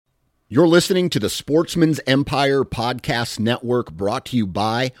You're listening to the Sportsman's Empire Podcast Network, brought to you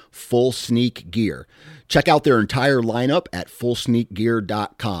by Full Sneak Gear. Check out their entire lineup at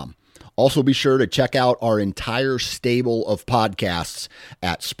fullsneakgear.com. Also be sure to check out our entire stable of podcasts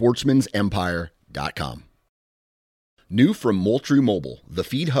at sportsmansempire.com. New from Moultrie Mobile, the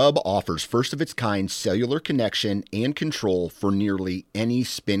Feed Hub offers first-of-its-kind cellular connection and control for nearly any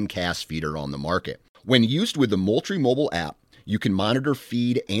spin cast feeder on the market. When used with the Moultrie Mobile app, you can monitor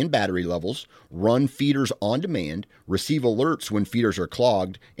feed and battery levels, run feeders on demand, receive alerts when feeders are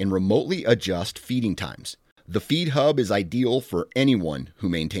clogged, and remotely adjust feeding times. The Feed Hub is ideal for anyone who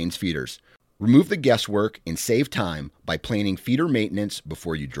maintains feeders. Remove the guesswork and save time by planning feeder maintenance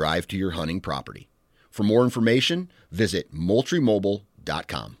before you drive to your hunting property. For more information, visit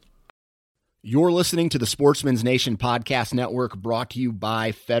MoultrieMobile.com. You're listening to the Sportsman's Nation Podcast Network, brought to you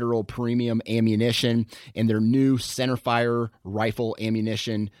by Federal Premium Ammunition and their new centerfire rifle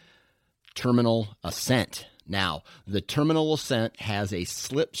ammunition, Terminal Ascent. Now, the Terminal Ascent has a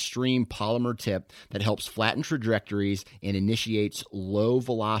slipstream polymer tip that helps flatten trajectories and initiates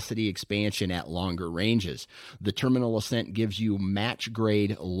low-velocity expansion at longer ranges. The Terminal Ascent gives you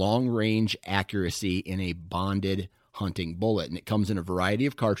match-grade long-range accuracy in a bonded hunting bullet, and it comes in a variety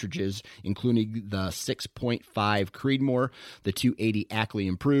of cartridges, including the 6.5 Creedmoor, the 280 Ackley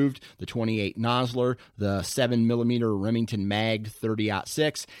Improved, the 28 Nosler, the 7mm Remington Mag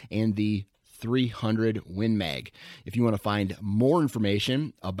 30-06, and the 300 Win Mag. If you want to find more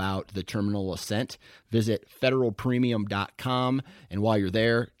information about the Terminal Ascent, visit federalpremium.com, and while you're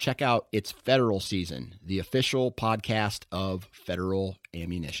there, check out It's Federal Season, the official podcast of Federal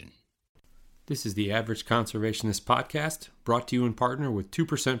Ammunition. This is the Average Conservationist Podcast, brought to you in partner with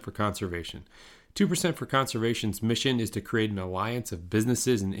 2% for Conservation. 2% for Conservation's mission is to create an alliance of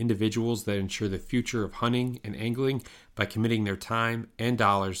businesses and individuals that ensure the future of hunting and angling by committing their time and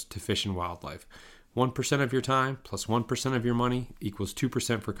dollars to fish and wildlife. 1% of your time plus 1% of your money equals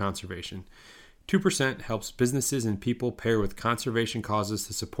 2% for conservation. 2% helps businesses and people pair with conservation causes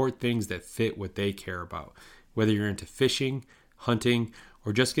to support things that fit what they care about. Whether you're into fishing, hunting,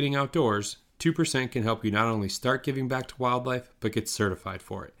 or just getting outdoors, 2% can help you not only start giving back to wildlife, but get certified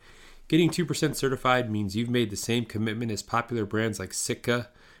for it. Getting 2% certified means you've made the same commitment as popular brands like Sitka,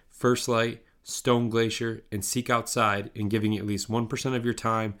 First Light, Stone Glacier, and Seek Outside in giving at least 1% of your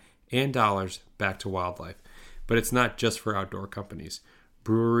time and dollars back to wildlife. But it's not just for outdoor companies.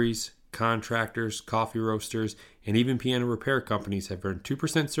 Breweries, contractors, coffee roasters, and even piano repair companies have earned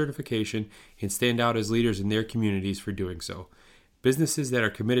 2% certification and stand out as leaders in their communities for doing so. Businesses that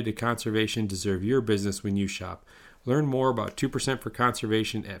are committed to conservation deserve your business when you shop. Learn more about 2% for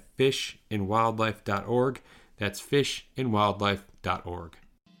Conservation at fishandwildlife.org. That's fishandwildlife.org.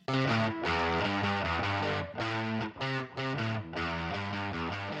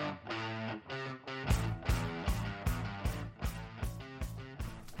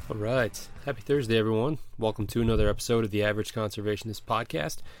 All right. Happy Thursday, everyone. Welcome to another episode of the Average Conservationist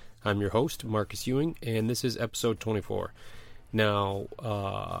Podcast. I'm your host, Marcus Ewing, and this is episode 24. Now,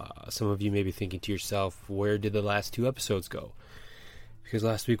 some of you may be thinking to yourself, where did the last two episodes go? Because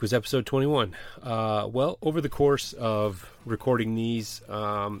last week was episode 21. Well, over the course of recording these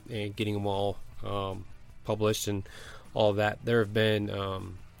and getting them all published and all of that, there have been a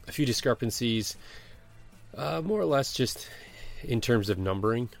few discrepancies, more or less just in terms of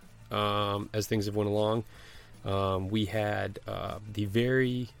numbering as things have went along. We had the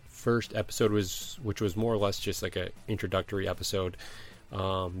very first episode which was more or less just like an introductory episode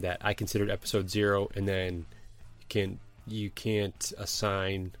that I considered episode 0, and then you can't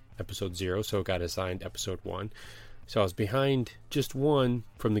assign episode 0, so it got assigned episode 1. So I was behind just one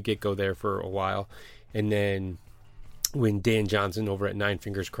from the get-go there for a while, and then when Dan Johnson over at Nine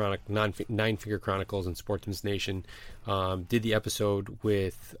Finger Chronicles and Sportsman's Nation did the episode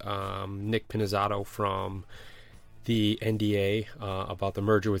with Nick Pinizzato from the NDA about the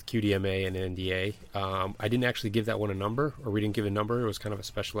merger with QDMA and NDA. I didn't actually give that one a number, or we didn't give a number. It was kind of a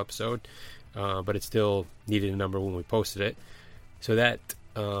special episode, but it still needed a number when we posted it. So that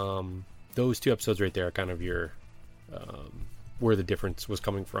those two episodes right there are kind of your where the difference was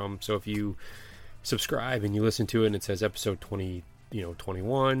coming from. So if you subscribe and you listen to it and it says episode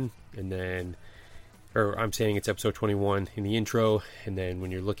 21, and then, or I'm saying it's episode 21 in the intro, and then when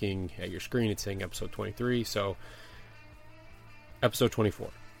you're looking at your screen it's saying episode 23. So episode 24.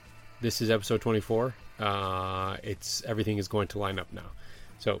 This is episode 24. Everything is going to line up now.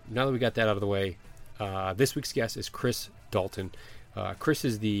 So now that we got that out of the way, this week's guest is Chris Dalton. Chris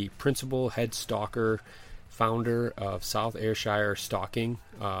is the principal head stalker, founder of South Ayrshire Stalking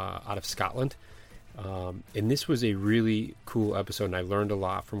out of Scotland. And this was a really cool episode, and I learned a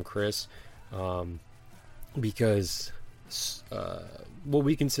lot from Chris, because what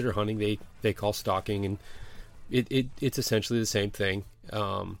we consider hunting, they call stalking, and it's essentially the same thing.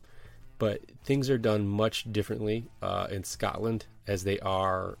 But things are done much differently in Scotland as they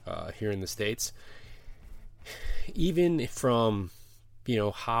are here in the States. Even from,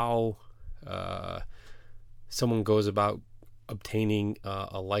 how someone goes about obtaining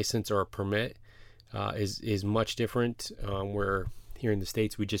a license or a permit is much different. Where here in the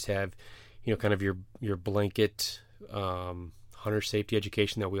States we just have, kind of your blanket hunter safety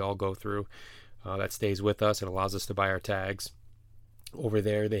education that we all go through that stays with us. It allows us to buy our tags. Over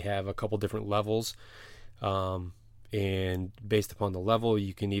there, they have a couple different levels, and based upon the level,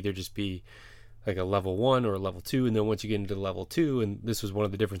 you can either just be like a level 1 or a level 2, and then once you get into level 2, and this was one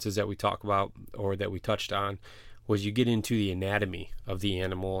of the differences that we talk about, or that we touched on, was you get into the anatomy of the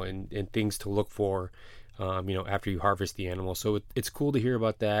animal and things to look for, after you harvest the animal. So it's cool to hear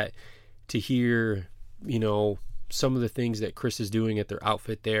about that, to hear, some of the things that Chris is doing at their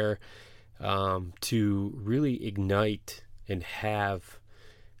outfit there, to really ignite and have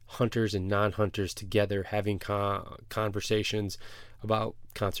hunters and non-hunters together having conversations about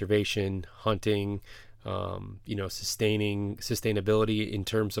conservation, hunting, sustainability in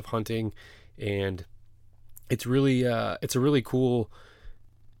terms of hunting. And it's really it's a really cool,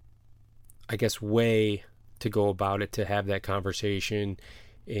 I guess, way to go about it, to have that conversation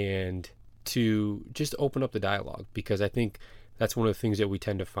and to just open up the dialogue, because I think that's one of the things that we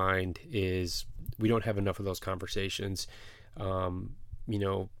tend to find is we don't have enough of those conversations.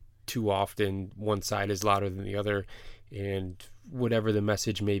 Too often one side is louder than the other, and whatever the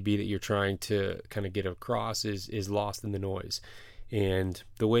message may be that you're trying to kind of get across is lost in the noise. And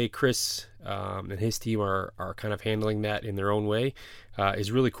the way Chris and his team are kind of handling that in their own way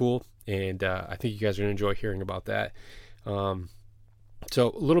is really cool, and I think you guys are going to enjoy hearing about that. So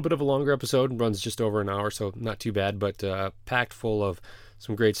a little bit of a longer episode, runs just over an hour, so not too bad, but packed full of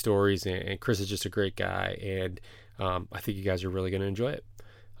some great stories, and Chris is just a great guy, and I think you guys are really going to enjoy it.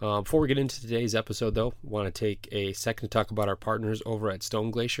 Before we get into today's episode, though, I want to take a second to talk about our partners over at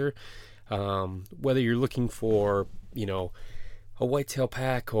Stone Glacier. Whether you're looking for, a whitetail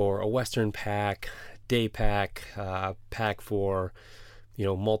pack or a western pack, day pack, pack for,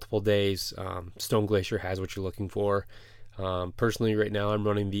 multiple days, Stone Glacier has what you're looking for. Personally, right now, I'm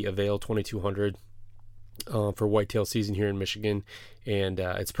running the Avail 2200 for whitetail season here in Michigan, and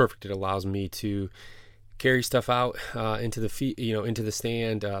it's perfect. It allows me to carry stuff out into the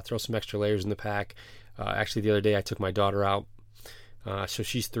stand, throw some extra layers in the pack. Actually, the other day I took my daughter out, so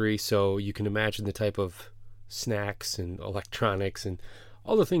she's 3, so you can imagine the type of snacks and electronics and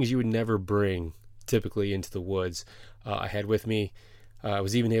all the things you would never bring typically into the woods I had with me. I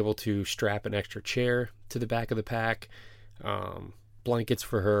was even able to strap an extra chair to the back of the pack, blankets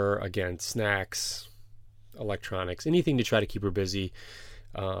for her, again, snacks, electronics, anything to try to keep her busy,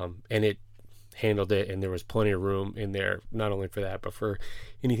 and it handled it, and there was plenty of room in there, not only for that, but for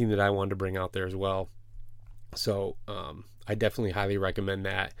anything that I wanted to bring out there as well. So I definitely highly recommend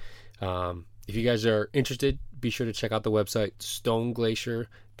that. If you guys are interested, be sure to check out the website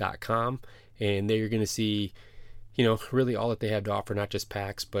stoneglacier.com, and there you're going to see really all that they have to offer, not just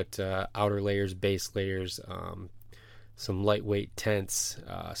packs, but outer layers, base layers, some lightweight tents,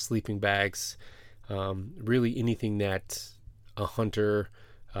 sleeping bags, really anything that a hunter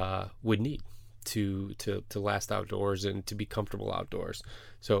would need to last outdoors and to be comfortable outdoors.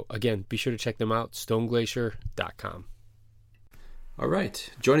 So again, be sure to check them out, stoneglacier.com. All right,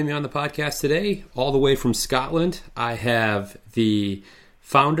 joining me on the podcast today, all the way from Scotland, I have the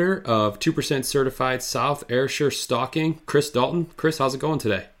founder of 2% Certified South Ayrshire Stalking, Chris Dalton. Chris, how's it going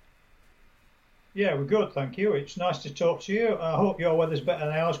today? Yeah, we're good, thank you. It's nice to talk to you. I hope your weather's better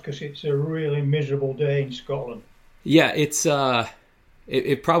than ours, because it's a really miserable day in Scotland. Yeah, it's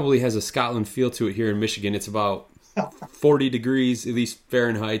it probably has a Scotland feel to it here in Michigan. It's about 40 degrees, at least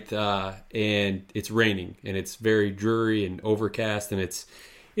Fahrenheit, and it's raining, and it's very dreary and overcast, and it's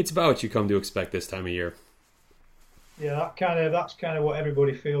about what you come to expect this time of year. Yeah, that's kind of what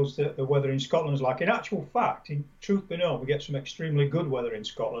everybody feels that the weather in Scotland is like. In actual fact, in truth be known, we get some extremely good weather in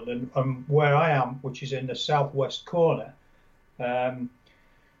Scotland, and where I am, which is in the southwest corner, I'm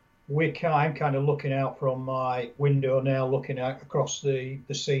kind of looking out from my window now, looking out across the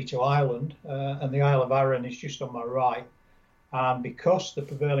sea to Ireland, and the Isle of Arran is just on my right. And because the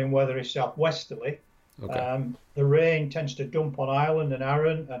prevailing weather is southwesterly, okay, the rain tends to dump on Ireland and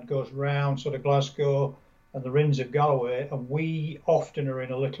Arran and goes round sort of Glasgow and the Rins of Galloway, and we often are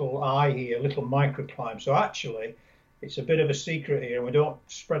in a little eye here, a little microclimate. So actually, it's a bit of a secret here, and we don't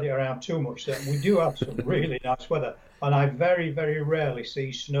spread it around too much, that we do have some really nice weather. And I very, very rarely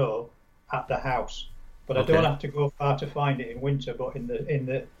see snow at the house. But I don't have to go far to find it in winter. But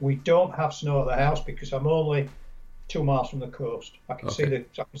we don't have snow at the house because I'm only 2 miles from the coast. I can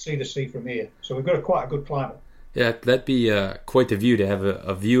see the sea from here. So we've got quite a good climate. Yeah, that'd be quite the view to have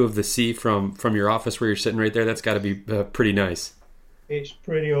a view of the sea from your office where you're sitting right there. That's got to be pretty nice. It's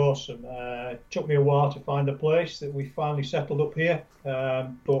pretty awesome. It took me a while to find a place that we finally settled up here,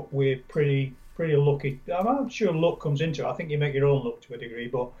 but we're pretty lucky. I'm sure luck comes into it. I think you make your own luck to a degree,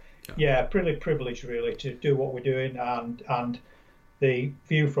 but yeah, pretty privileged really to do what we're doing, and the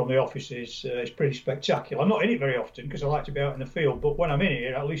view from the office is pretty spectacular. I'm not in it very often because I like to be out in the field, but when I'm in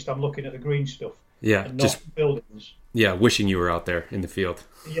here, at least I'm looking at the green stuff. Yeah, and not buildings. Yeah, wishing you were out there in the field.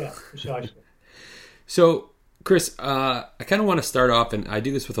 Yeah, precisely. So, Chris, I kind of want to start off, and I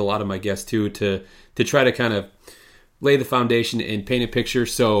do this with a lot of my guests too, to try to kind of lay the foundation and paint a picture.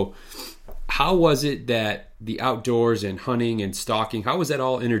 So, how was it that the outdoors and hunting and stalking, how was that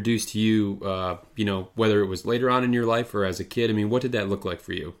all introduced to you, whether it was later on in your life or as a kid? I mean, what did that look like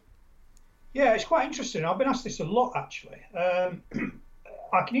for you? Yeah, it's quite interesting. I've been asked this a lot, actually.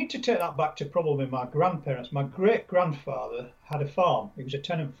 I need to take that back to probably my grandparents. My great-grandfather had a farm. He was a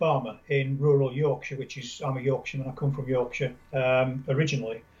tenant farmer in rural Yorkshire, I'm a Yorkshireman. I come from Yorkshire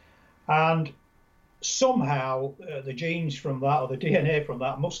originally. And somehow the genes from that, or the DNA from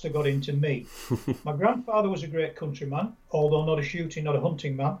that, must have got into me. My grandfather was a great countryman, although not a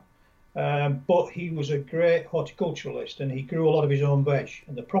hunting man. But he was a great horticulturalist, and he grew a lot of his own veg.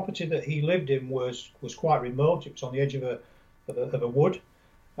 And the property that he lived in was quite remote. It was on the edge of a wood.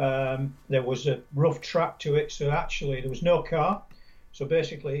 There was a rough track to it, so actually there was no car. So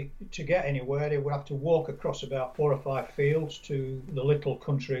basically, to get anywhere, they would have to walk across about 4 or 5 fields to the little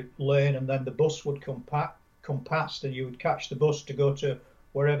country lane, and then the bus would come past, and you would catch the bus to go to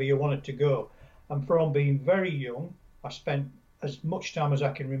wherever you wanted to go. And from being very young, I spent as much time as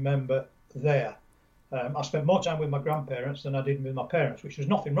I can remember there. I spent more time with my grandparents than I did with my parents, which was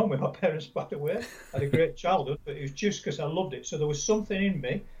nothing wrong with my parents, by the way. I had a great childhood, but it was just because I loved it. So there was something in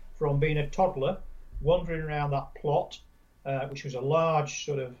me from being a toddler, wandering around that plot, which was a large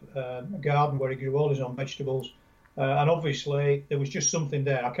sort of garden where he grew all his own vegetables. And obviously, there was just something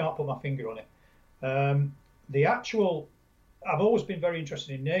there. I can't put my finger on it. I've always been very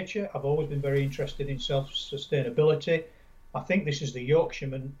interested in nature. I've always been very interested in self-sustainability. I think this is the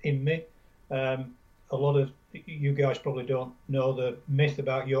Yorkshireman in me. A lot of you guys probably don't know the myth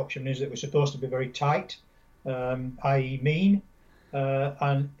about Yorkshiremen is that we're supposed to be very tight, i.e. mean.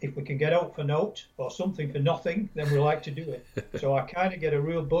 And if we can get out for note or something for nothing, then we like to do it. So I kind of get a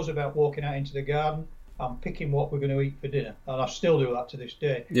real buzz about walking out into the garden and picking what we're going to eat for dinner. And I still do that to this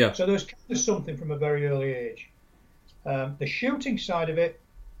day. Yeah. So there's kind of something from a very early age. The shooting side of it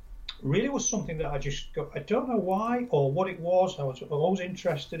really was something that I just got, I don't know why or what it was. I was always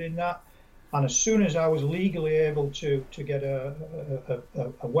interested in that. And as soon as I was legally able to get a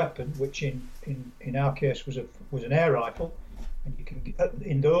weapon, which in our case was an air rifle, and you can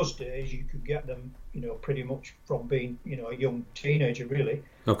in those days you could get them, pretty much from being a young teenager really.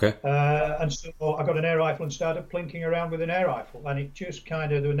 Okay. And so I got an air rifle and started plinking around with an air rifle, and it just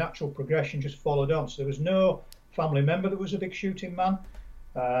kind of the natural progression just followed on. So there was no family member that was a big shooting man.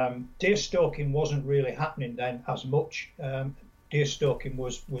 Deer stalking wasn't really happening then as much. Deer stalking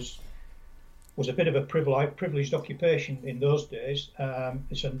was a bit of a privileged occupation in those days.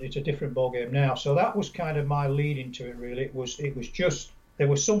 It's a different ballgame now. So that was kind of my lead into it. Really, it was just there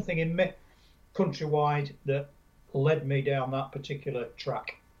was something in me, countrywide, that led me down that particular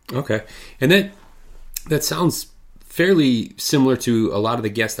track. Okay, and that sounds fairly similar to a lot of the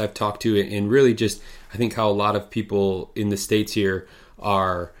guests I've talked to, and really just I think how a lot of people in the States here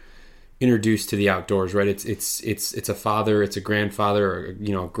are introduced to the outdoors, right? It's a father, it's a grandfather,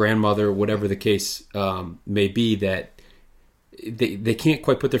 or grandmother, whatever the case may be, that they can't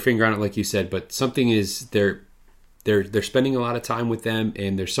quite put their finger on it, like you said, but something is they're spending a lot of time with them,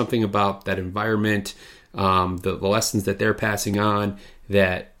 and there's something about that environment, the lessons that they're passing on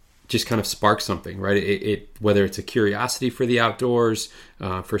that just kind of sparks something, right? It whether it's a curiosity for the outdoors,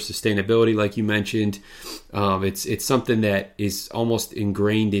 for sustainability, like you mentioned, it's something that is almost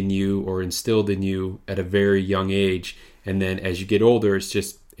ingrained in you or instilled in you at a very young age, and then as you get older, it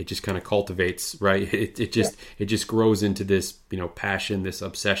just kind of cultivates, right? It just grows into this passion, this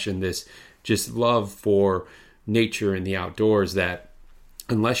obsession, this just love for nature and the outdoors that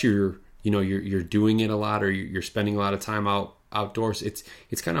unless you're doing it a lot or you're spending a lot of time outdoors, it's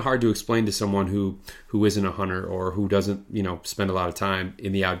kind of hard to explain to someone who isn't a hunter or who doesn't spend a lot of time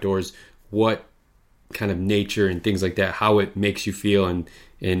in the outdoors what kind of nature and things like that, how it makes you feel and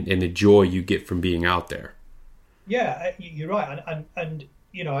the joy you get from being out there. Yeah, you're right. And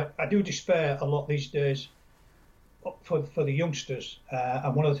you know, I do despair a lot these days for the youngsters.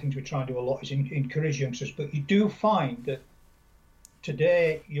 And one of the things we try and do a lot is encourage youngsters. But you do find that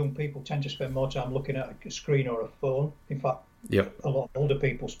today young people tend to spend more time looking at a screen or a phone. In fact, a lot of older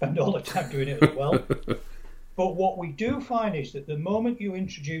people spend all the time doing it as well. But what we do find is that the moment you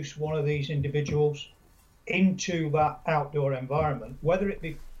introduce one of these individuals into that outdoor environment, whether it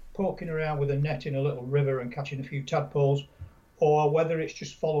be poking around with a net in a little river and catching a few tadpoles, or whether it's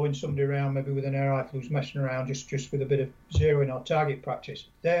just following somebody around maybe with an air rifle who's messing around just with a bit of zeroing or target practice,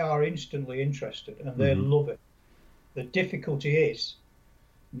 they are instantly interested and they love it. The difficulty is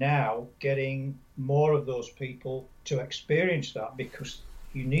now getting more of those people to experience that, because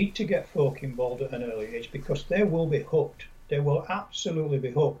you need to get folk involved at an early age, because they will be hooked. They will absolutely be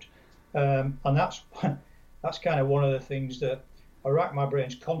hooked. And that's kind of one of the things that I rack my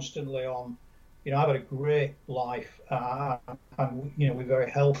brains constantly on. You know, I've had a great life, and you know, we're very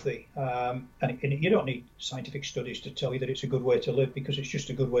healthy. And you don't need scientific studies to tell you that it's a good way to live, because it's just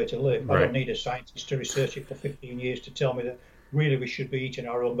a good way to live. Right. I don't need a scientist to research it for 15 years to tell me that really we should be eating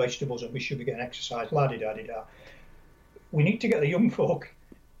our own vegetables and we should be getting exercise. La-di-da-di-da. We need to get the young folk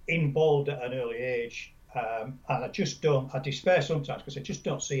involved at an early age, and I despair sometimes because I just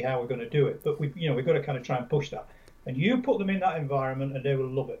don't see how we're going to do it. But we've got to kind of try and push that. And you put them in that environment and they will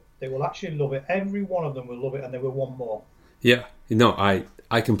love it. They will actually love it. Every one of them will love it, and they will want more. Yeah, no,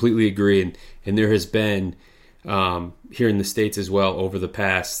 I completely agree. And there has been here in the States as well over the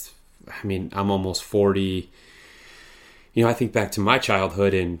past, I mean, I'm almost 40. You know, I think back to my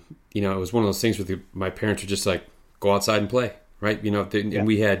childhood, and, you know, it was one of those things where my parents were just like, go outside and play, right? You know, and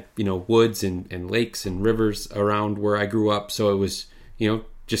we had, you know, woods and lakes and rivers around where I grew up. So it was, you know,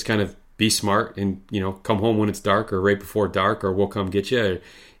 just kind of be smart and, you know, come home when it's dark or right before dark, or we'll come get you.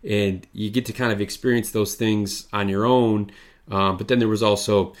 And you get to kind of experience those things on your own. But then there was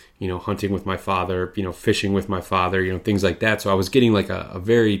also, you know, hunting with my father, you know, fishing with my father, you know, things like that. So I was getting like a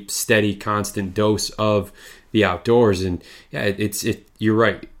very steady, constant dose of the outdoors. And yeah, you're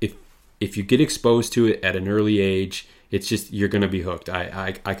right. If you get exposed to it at an early age, it's just, you're going to be hooked.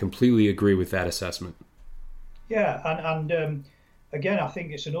 I completely agree with that assessment. Yeah. And again, I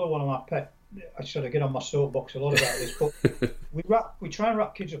think it's another one of my pet. I sort of get on my soapbox a lot about this, but we try and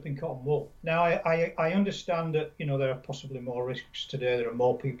wrap kids up in cotton wool. Now, I understand that, you know, there are possibly more risks today. There are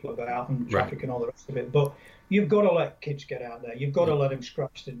more people about and traffic and all the rest of it. But you've got to let kids get out there. You've got to let them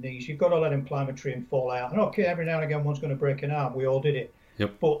scratch their knees. You've got to let them climb a tree and fall out. And okay, every now and again, one's going to break an arm. We all did it.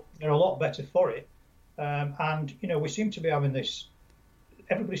 Yep. But they're a lot better for it. And, you know, we seem to be having this,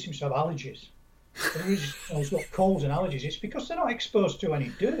 everybody seems to have allergies. Everybody's got colds and allergies. It's because they're not exposed to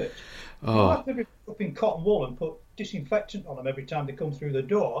any dirt. Oh. They've been up in cotton wool and put disinfectant on them every time they come through the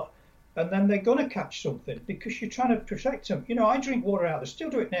door, and then they're going to catch something because you're trying to protect them. You know, I drink water out. They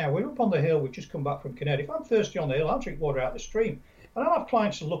still do it now. We're up on the hill. We've just come back from Connecticut. If I'm thirsty on the hill, I'll drink water out of the stream. And I'll have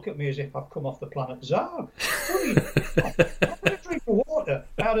clients to look at me as if I've come off the planet Zard. I'm going to drink water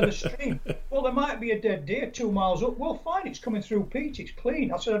out of the stream. Well, there might be a dead deer 2 miles up. Well, fine, it's coming through peat. It's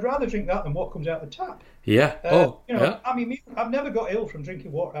clean. I said I'd rather drink that than what comes out the tap. Yeah. You know, yeah. I mean, I've never got ill from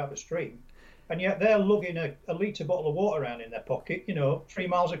drinking water out of the stream. And yet they're lugging a litre bottle of water around in their pocket, you know, 3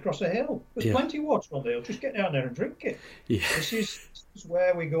 miles across a hill. There's plenty of water on the hill. Just get down there and drink it. Yeah. This is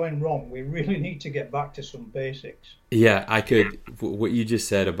where we're going wrong. We really need to get back to some basics. Yeah, what you just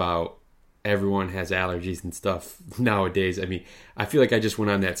said about everyone has allergies and stuff nowadays. I mean, I feel like I just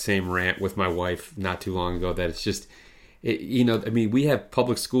went on that same rant with my wife not too long ago that it's just, you know, I mean, we have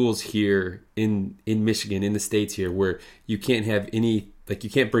public schools here in Michigan, in the States here, where you can't have any, like, you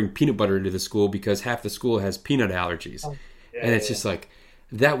can't bring peanut butter into the school because half the school has peanut allergies. Oh, yeah, and it's just like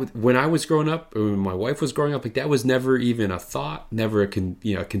that. When I was growing up, or when my wife was growing up, like, that was never even a thought, never a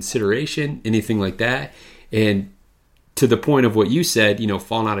consideration, anything like that. And to the point of what you said, you know,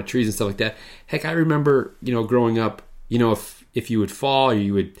 falling out of trees and stuff like that. Heck, I remember, you know, growing up, you know, if you would fall or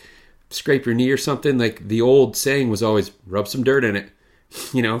you would scrape your knee or something, like the old saying was always rub some dirt in it,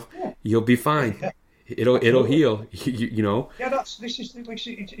 you know, you'll be fine. Yeah. It'll heal, you know. Yeah, it's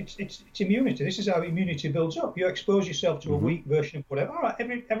immunity. This is how immunity builds up. You expose yourself to a weak version of whatever. All right,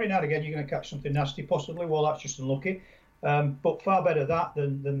 every now and again you're going to catch something nasty, possibly. Well, that's just unlucky. But far better that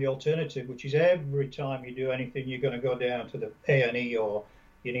than the alternative, which is every time you do anything, you're going to go down to the A&E, or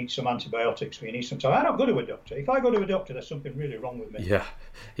you need some antibiotics, or you need some time. I don't go to a doctor. If I go to a doctor, there's something really wrong with me.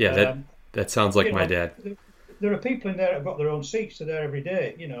 Yeah, that sounds like my dad. There are people in there that have got their own seats. They're there every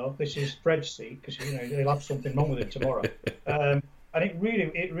day. You know, this is Fred's seat because, you know, they'll have something wrong with it tomorrow. And it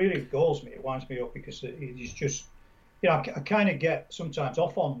really galls me. It winds me up because it is just, I kind of get sometimes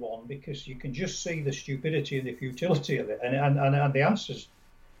off on one because you can just see the stupidity and the futility of it. And the answer's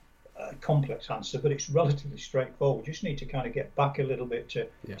a complex answer, but it's relatively straightforward. We just need to kind of get back a little bit to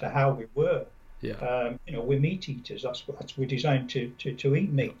how we were. Yeah. We're meat eaters. We're designed to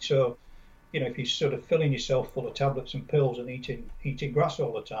eat meat. So, if you're sort of filling yourself full of tablets and pills and eating grass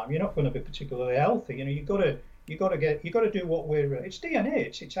all the time, you're not going to be particularly healthy. You've got to do what we're. It's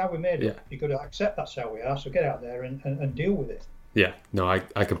DNA. It's how we're made. Yeah. You've got to accept that's how we are. So get out there and deal with it. Yeah. No,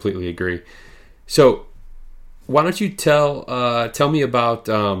 I completely agree. So, why don't you tell me about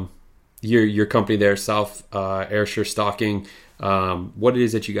your company there, South Ayrshire Stalking? What it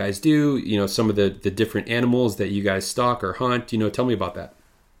is that you guys do? Some of the different animals that you guys stalk or hunt. Tell me about that.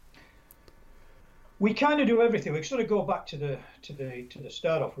 We kind of do everything. We sort of go back to the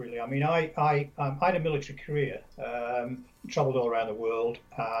start off, really. I mean, I had a military career, travelled all around the world,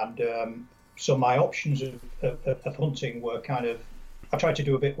 and so my options of hunting were kind of. I tried to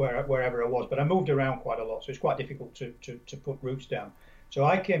do a bit wherever I was, but I moved around quite a lot, so it's quite difficult to put roots down. So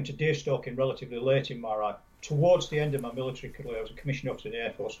I came to deer stalking relatively late in my life. Towards the end of my military career, I was a commissioned officer in the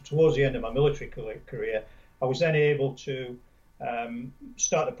Air Force. So towards the end of my military career, I was then able to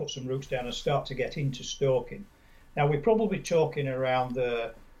start to put some roots down and start to get into stalking. Now, we're probably talking around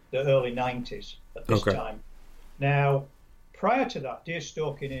the early 90s at this time. Now, prior to that, deer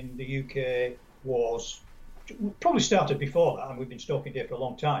stalking in the UK was probably started before that, and we've been stalking deer for a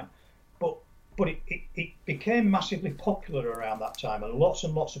long time. But it became massively popular around that time, and lots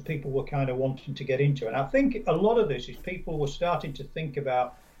of people were kind of wanting to get into it. And I think a lot of this is people were starting to think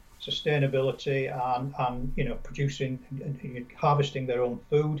about sustainability and producing and harvesting their own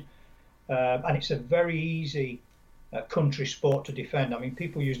food. And it's a very easy country sport to defend. I mean,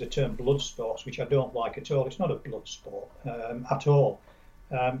 people use the term blood sports, which I don't like at all. It's not a blood sport at all.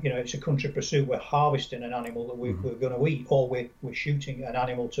 It's a country pursuit. We're harvesting an animal that we're going to eat, or we're shooting an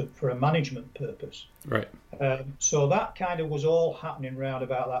animal for a management purpose. Right. So that kind of was all happening around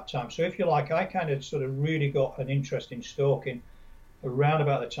about that time. So if you like, I kind of sort of really got an interest in stalking around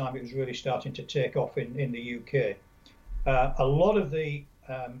about the time it was really starting to take off in the UK. A lot of the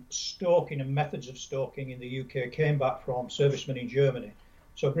stalking and methods of stalking in the UK came back from servicemen in Germany.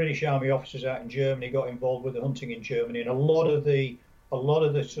 So British Army officers out in Germany got involved with the hunting in Germany, and a lot of the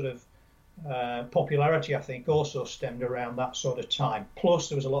sort of popularity, I think, also stemmed around that sort of time. Plus,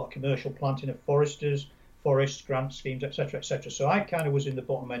 there was a lot of commercial planting of forests, grant schemes, etc., etc. So I kind of was in the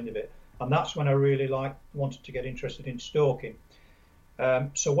bottom end of it, and that's when I really wanted to get interested in stalking.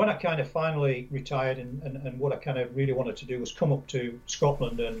 So when I kind of finally retired, and what I kind of really wanted to do was come up to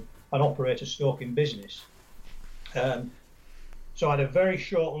Scotland and operate a stalking business. So I had a very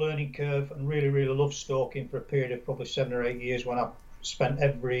short learning curve and really, really loved stalking for a period of probably 7 or 8 years, when I spent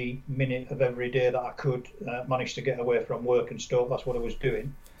every minute of every day that I could manage to get away from work and stalk. That's what I was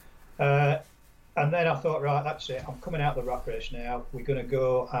doing. And then I thought, right, that's it. I'm coming out of the rat race now. We're going to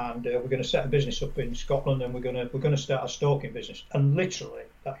go and we're going to set a business up in Scotland, and we're going to start a stalking business. And literally,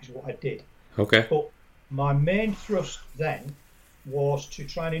 that is what I did. Okay. But my main thrust then was to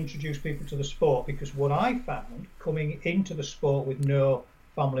try and introduce people to the sport, because what I found coming into the sport with no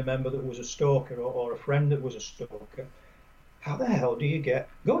family member that was a stalker, or a friend that was a stalker, how the hell do you get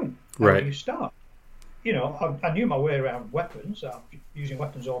going? How do you start? I knew my way around weapons. I've been using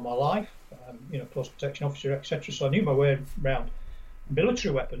weapons all my life, close protection officer, etc. So I knew my way around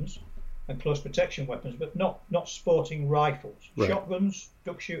military weapons and close protection weapons, but not sporting rifles. Right. Shotguns,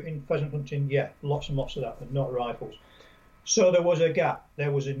 duck shooting, pheasant hunting, yeah, lots and lots of that, but not rifles. So there was a gap,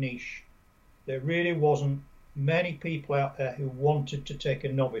 there was a niche. There really wasn't many people out there who wanted to take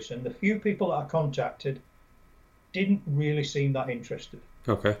a novice, and the few people that I contacted didn't really seem that interested.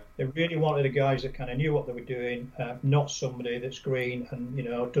 Okay. They really wanted the guys that kind of knew what they were doing, not somebody that's green and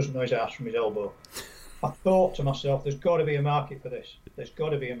doesn't know his ass from his elbow. I thought to myself, there's got to be a market for this. There's got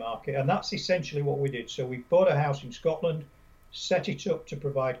to be a market, and that's essentially what we did. So we bought a house in Scotland, set it up to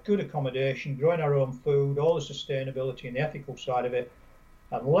provide good accommodation, growing our own food, all the sustainability and the ethical side of it,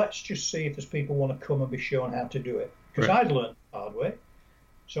 and let's just see if there's people want to come and be shown how to do it. Because I'd learned the hard way,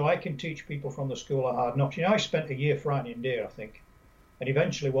 so I can teach people from the school of hard knocks. I spent a year frightening deer, I think. And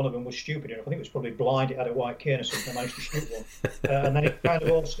eventually one of them was stupid enough. I think it was probably blind. It had a white cane or something. I managed to shoot one. And then it kind of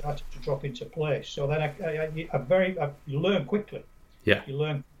all started to drop into place. So then you learn quickly. Yeah. You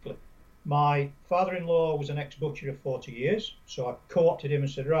learn quickly. My father-in-law was an ex-butcher of 40 years. So I co-opted him and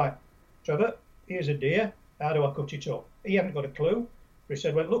said, right, Trevor, here's a deer. How do I cut it up? He hadn't got a clue. But he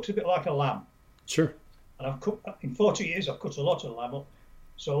said, well, it looks a bit like a lamb. Sure. And in 40 years, I've cut a lot of lamb up.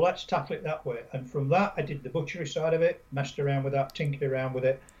 So let's tackle it that way. And from that, I did the butchery side of it, messed around with that, tinkered around with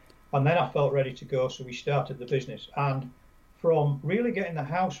it. And then I felt ready to go. So we started the business. And from really getting the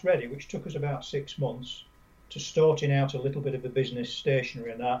house ready, which took us about 6 months, to sorting out a little bit of the business stationery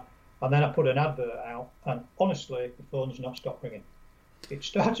and that. And then I put an advert out. And honestly, the phone's not stopped ringing. It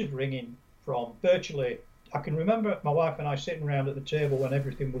started ringing from virtually, I can remember my wife and I sitting around at the table when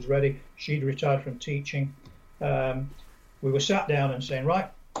everything was ready. She'd retired from teaching. We were sat down and saying, right,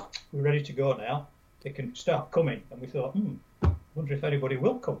 we're ready to go now. They can start coming. And we thought, I wonder if anybody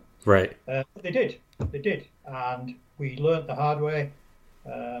will come. Right. But they did. And we learnt the hard way,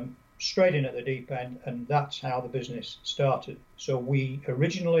 straight in at the deep end. And that's how the business started. So we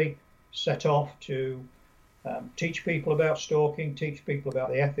originally set off to teach people about stalking, teach people about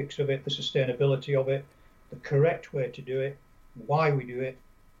the ethics of it, the sustainability of it, the correct way to do it, why we do it.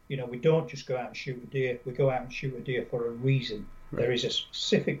 You know, we don't just go out and shoot a deer. We go out and shoot a deer for a reason. Right. There is a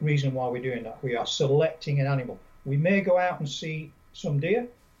specific reason why we're doing that. We are selecting an animal. We may go out and see some deer.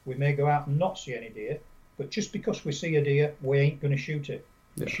 We may go out and not see any deer. But just because we see a deer, we ain't going to shoot it.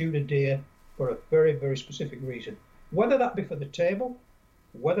 We shoot a deer for a very, very specific reason. Whether that be for the table,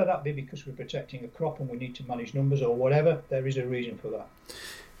 whether that be because we're protecting a crop and we need to manage numbers or whatever, there is a reason for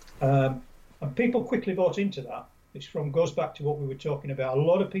that. And people quickly bought into that. Goes back to what we were talking about. A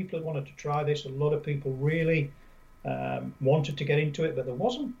lot of people wanted to try this. A lot of people really wanted to get into it, but there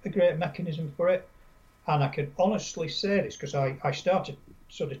wasn't a great mechanism for it. And I can honestly say this because I started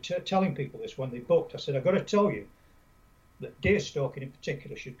sort of telling people this when they booked. I said, I've got to tell you that deer stalking in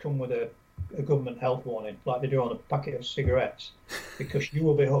particular should come with a government health warning, like they do on a packet of cigarettes, because you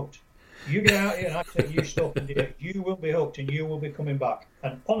will be hooked. You get out here and I say you stalking deer, you will be hooked and you will be coming back.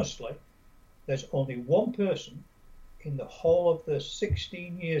 And honestly, there's only one person in the whole of the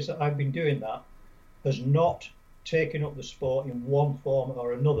 16 years that I've been doing that has not taken up the sport in one form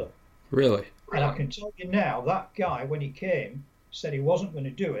or another. Really? And I can tell you now, that guy, when he came, said he wasn't going to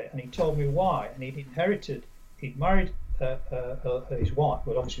do it, and he told me why. And he'd married his wife,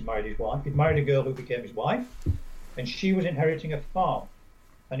 well, obviously married his wife. He'd married a girl who became his wife, and she was inheriting a farm.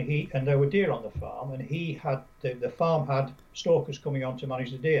 And there were deer on the farm, and the farm had stalkers coming on to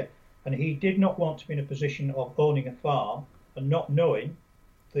manage the deer. And he did not want to be in a position of owning a farm and not knowing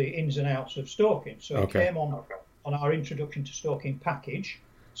the ins and outs of stalking. So he came on our introduction to stalking package,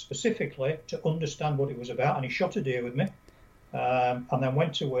 specifically to understand what it was about. And he shot a deer with me, and then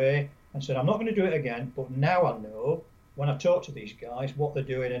went away and said, I'm not going to do it again, but now I know when I talk to these guys what they're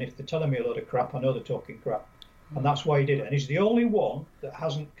doing. And if they're telling me a load of crap, I know they're talking crap. And that's why he did it. And he's the only one that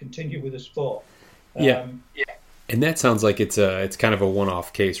hasn't continued with the sport. Yeah. And that sounds like it's kind of a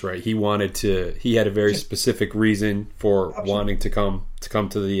one-off case, right? He had a very specific reason for Absolutely. Wanting to come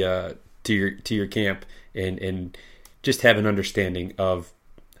to the to your camp and just have an understanding of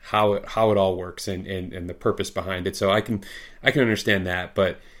how it all works and the purpose behind it. So I can understand that,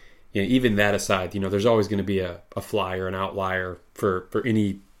 but you know, even that aside, you know, there's always going to be a flyer, an outlier for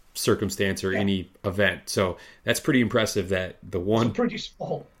any circumstance or any event. So that's pretty impressive that the one it's pretty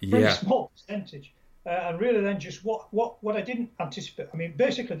small percentage. And really then just what I didn't anticipate, I mean,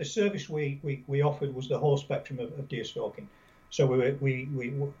 basically the service we offered was the whole spectrum of deer stalking. So we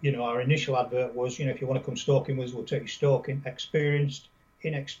you know, our initial advert was, you know, if you want to come stalking with us, we'll take you stalking, experienced,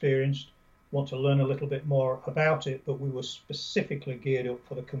 inexperienced, want to learn a little bit more about it, but we were specifically geared up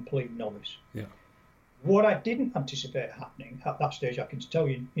for the complete novice. Yeah. What I didn't anticipate happening at that stage, I can tell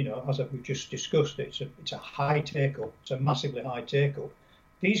you, you know, as we've just discussed, it's a high take-up. It's a massively high take-up.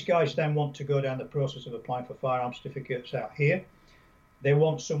 These guys then want to go down the process of applying for firearm certificates out here. They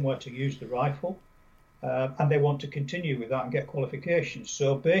want somewhere to use the rifle, and they want to continue with that and get qualifications.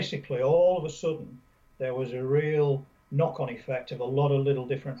 So basically, all of a sudden, there was a real knock-on effect of a lot of little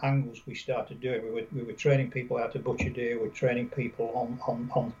different angles we started doing. We were training people how to butcher deer. We were training people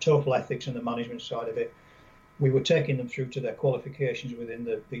on total ethics and the management side of it. We were taking them through to their qualifications within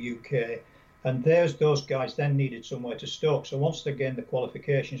the UK. And those guys then needed somewhere to stalk. So once again, the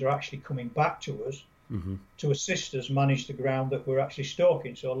qualifications are actually coming back to us to assist us manage the ground that we're actually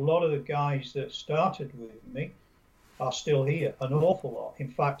stalking. So a lot of the guys that started with me are still here, an awful lot. In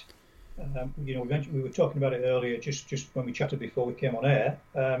fact, you know, we were talking about it earlier, just when we chatted before we came on air.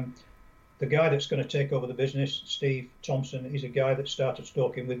 The guy that's going to take over the business, Steve Thompson, is a guy that started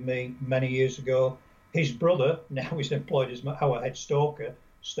stalking with me many years ago. His brother, now is employed as our head stalker,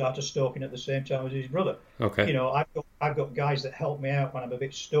 started stalking at the same time as his brother. Okay. You know, I've got guys that help me out when I'm a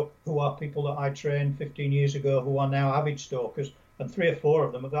bit stuck, who are people that I trained 15 years ago who are now avid stalkers, and 3 or 4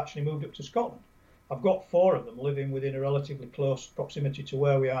 of them have actually moved up to Scotland. I've got 4 of them living within a relatively close proximity to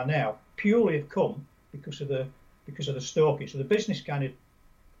where we are now, purely have come because of the stalking. So the business kind of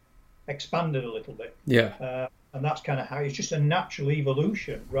expanded a little bit. Yeah. And that's kind of how it's just a natural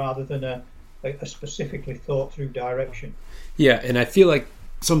evolution rather than a specifically thought through direction. Yeah, and I feel like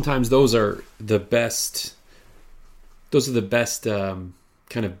sometimes those are the best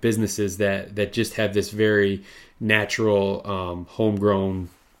kind of businesses that just have this very natural, homegrown,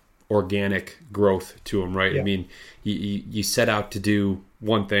 organic growth to them, right? Yeah. I mean, you set out to do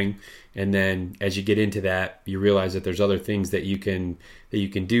one thing, and then as you get into that, you realize that there's other things that you can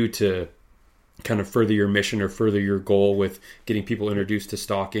do to kind of further your mission or further your goal with getting people introduced to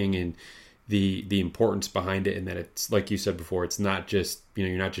stalking and the importance behind it, and that it's like you said before, it's not just, you're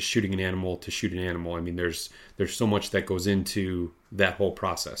not just shooting an animal to shoot an animal. I mean, there's so much that goes into that whole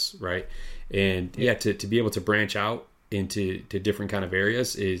process, right? And to be able to branch out into different kind of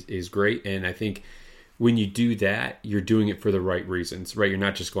areas is great. And I think when you do that, you're doing it for the right reasons, right? You're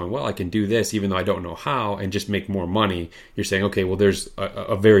not just going, well, I can do this even though I don't know how, and just make more money. You're saying, okay, well, there's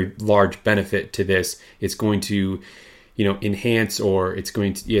a very large benefit to this. It's going to, enhance, or it's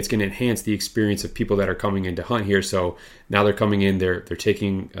going to enhance the experience of people that are coming in to hunt here. So now they're coming in, they're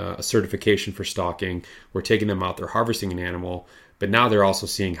taking a certification for stalking. We're taking them out, they're harvesting an animal, but now they're also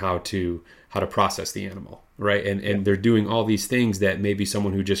seeing how to process the animal, right? And they're doing all these things that maybe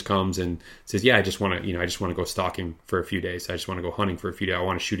someone who just comes and says, yeah, I just want to go stalking for a few days. I just want to go hunting for a few days. I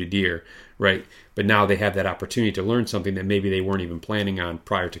want to shoot a deer, right? But now they have that opportunity to learn something that maybe they weren't even planning on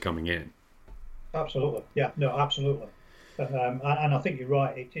prior to coming in. Absolutely. Yeah, no, absolutely. And I think you're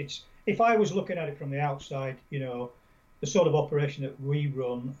right. It's if I was looking at it from the outside, the sort of operation that we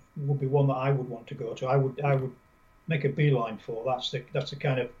run would be one that I would want to go to. I would make a beeline for. That's the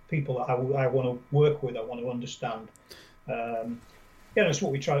kind of people that I want to work with. I want to understand. That's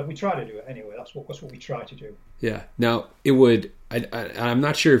what we try. We try to do it anyway. That's what we try to do. Yeah. Now it would. I'm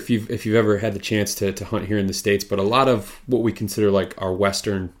not sure if you've ever had the chance to hunt here in the States, but a lot of what we consider like our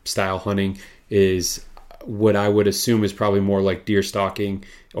Western style hunting is what I would assume is probably more like deer stalking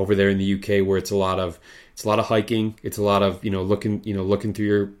over there in the UK, where it's a lot of hiking. It's a lot of looking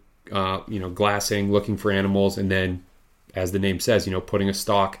through your glassing, looking for animals, and then, as the name says, putting a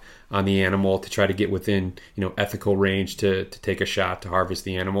stalk on the animal to try to get within ethical range to take a shot to harvest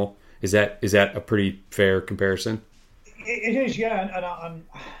the animal. Is that a pretty fair comparison? It is, yeah, and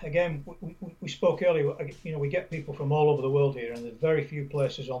again, we spoke earlier. We get people from all over the world here, and there's very few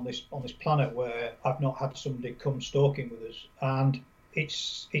places on this planet where I've not had somebody come stalking with us, and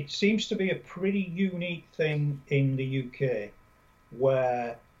it seems to be a pretty unique thing in the UK,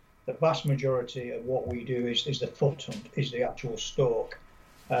 where the vast majority of what we do is the foot hunt, is the actual stalk.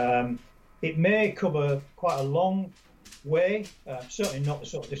 It may cover quite a long way, certainly not the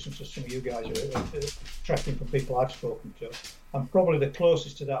sort of distance as some of you guys are tracking from people I've spoken to. And probably the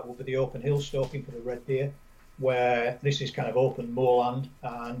closest to that will be the open hill stalking for the red deer, where this is kind of open moorland,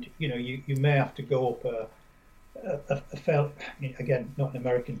 and you may have to go up a fair, again, not in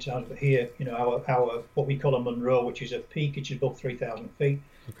American terms, but here, our what we call a Munro, which is a peak, which is above 3,000 feet.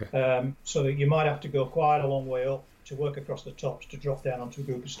 Okay. So that you might have to go quite a long way up to work across the tops to drop down onto a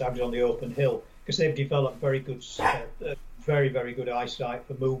group of stags on the open hill, because they've developed very good, very, very good eyesight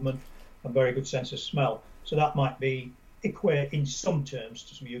for movement and very good sense of smell. So that might be equate in some terms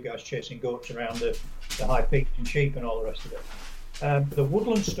to some of you guys chasing goats around the high peaks and sheep and all the rest of it. The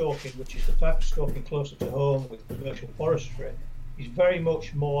woodland stalking, which is the type of stalking closer to home with commercial forestry, is very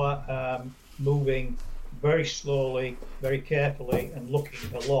much more moving very slowly, very carefully, and looking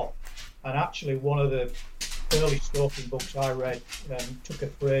a lot. And actually, one of the early stalking books I read took a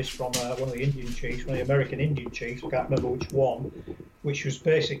phrase from one of the Indian chiefs, one of the American Indian chiefs, I can't remember which one, which was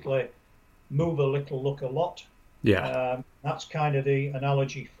basically move a little, look a lot. Yeah. That's kind of the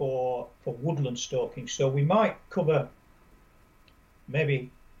analogy for woodland stalking. So we might cover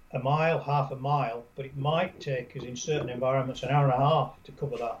maybe a mile, half a mile, but it might take us in certain environments an hour and a half to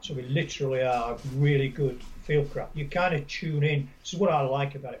cover that. So we literally are really good field craft. You kind of tune in. This is what I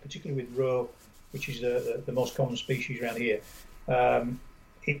like about it, particularly with roe, which is the most common species around here.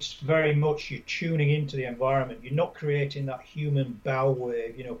 It's very much you're tuning into the environment. You're not creating that human bow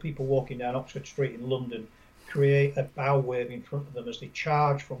wave. People walking down Oxford Street in London create a bow wave in front of them as they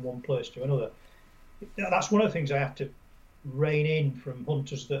charge from one place to another. That's one of the things I have to rein in from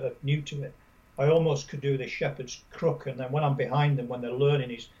hunters that are new to it. I almost could do the shepherd's crook, and then when I'm behind them, when they're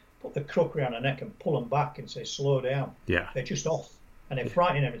learning, is put the crook around their neck and pull them back and say, slow down. Yeah. They're just off. And they're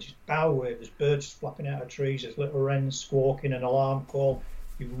frightening them. It's just bow wave. There's birds flapping out of trees. There's little wrens squawking, an alarm call.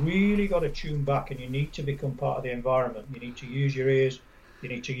 You've really got to tune back, and you need to become part of the environment. You need to use your ears, you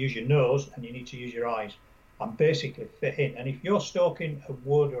need to use your nose, and you need to use your eyes, and basically fit in. And if you're stalking a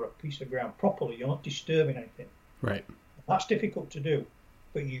wood or a piece of ground properly, you're not disturbing anything. Right. That's difficult to do.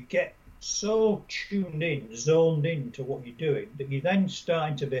 but you get so tuned in, zoned in to what you're doing, that you're then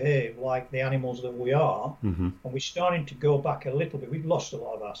starting to behave like the animals that we are, and we're starting to go back a little bit. We've lost a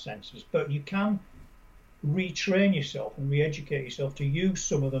lot of our senses, but you can retrain yourself and re-educate yourself to use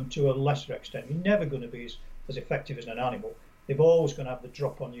some of them to a lesser extent. You're never going to be as effective as an animal. They've always going to have the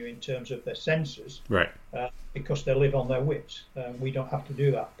drop on you in terms of their senses, right? Because they live on their wits. We don't have to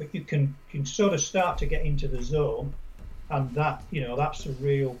do that, but you can sort of start to get into the zone, and that, that's a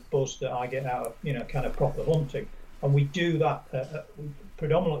real buzz that I get out of kind of proper hunting. And we do that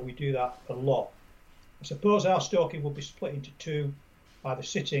predominantly. We do that a lot. I suppose our stalking will be split into two, either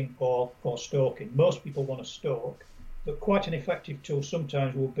sitting or stalking. Most people want to stalk, but quite an effective tool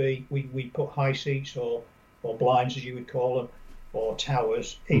sometimes will be we put high seats or blinds, as you would call them, or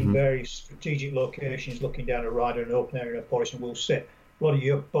towers in very strategic locations, looking down a ride or an open area in a forest, and we'll sit. A lot of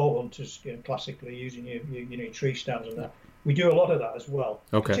your bow hunters, classically using your tree stands and that. We do a lot of that as well,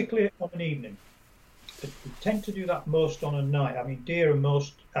 particularly on an evening. But we tend to do that most on a night. I mean, deer are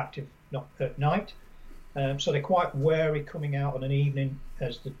most active not at night, so they're quite wary coming out on an evening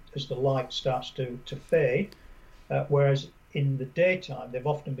as the light starts to fade. Whereas in the daytime, they've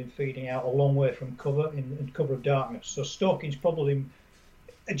often been feeding out a long way from cover, in cover of darkness. So stalking's probably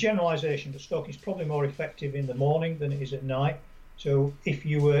a generalisation, but stalking's probably more effective in the morning than it is at night. So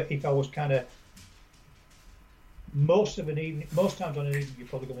if I was kind of most times on an evening, you're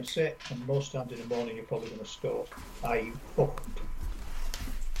probably going to sit, and most times in the morning, you're probably going to stalk, i.e. buck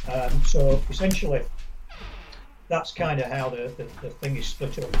hunt. So essentially, that's kind of how the thing is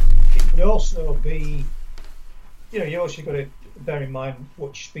split up. It would also be, you also got to bear in mind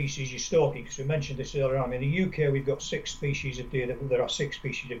which species you're stalking, because we mentioned this earlier on. In the UK, we've got 6 species of deer. There are 6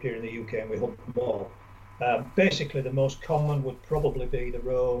 species of deer in the UK, and we hunt them all. Basically, the most common would probably be the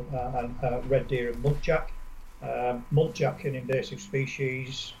roe and red deer and muntjac. Muntjac, an invasive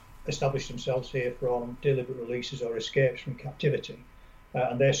species, established themselves here from deliberate releases or escapes from captivity,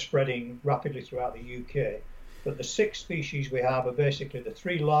 and they're spreading rapidly throughout the UK. But the 6 species we have are basically the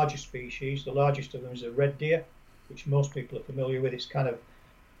 3 largest species. The largest of them is a red deer, which most people are familiar with. It's kind of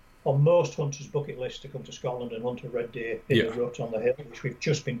on most hunters' bucket list to come to Scotland and hunt a red deer in the rut on the hill, which we've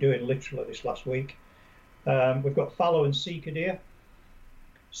just been doing literally this last week. We've got fallow and sika deer.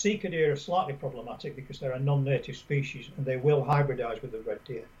 Sika deer are slightly problematic because they're a non-native species, and they will hybridise with the red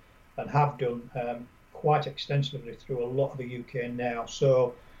deer, and have done quite extensively through a lot of the UK now.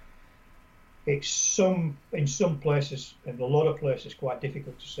 So it's in some places, in a lot of places, quite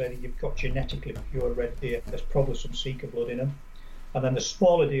difficult to say that you've got genetically pure red deer. There's probably some sika blood in them. And then the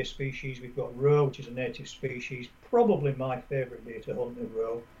smaller deer species, we've got roe, which is a native species, probably my favourite deer to hunt, the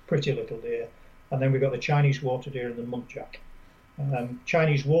roe, pretty little deer. And then we've got the Chinese water deer and the muntjac.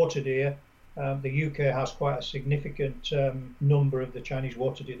 Chinese water deer, the UK has quite a significant number of the Chinese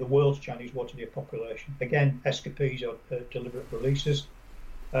water deer, the world's Chinese water deer population. Again, escapees or deliberate releases,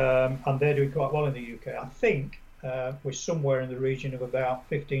 and they're doing quite well in the UK. I think we're somewhere in the region of about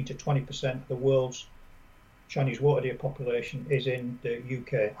 15 to 20% of the world's Chinese water deer population is in the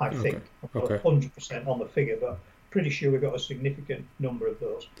UK, I think. I'm not 100% on the figure, but pretty sure we've got a significant number of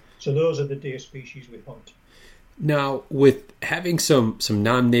those. So those are the deer species we hunt. Now, with having some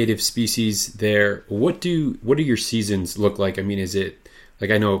non-native species there, what do your seasons look like? I mean, is it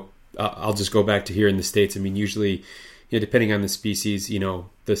like, I know I'll just go back to here in the States. I mean, usually, depending on the species,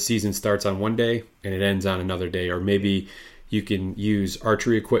 the season starts on one day and it ends on another day, or maybe you can use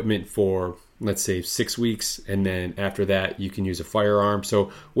archery equipment for, let's say, 6 weeks, and then after that you can use a firearm.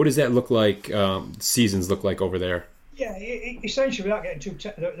 So what does that look like? Seasons look like over there? Yeah, essentially, without getting too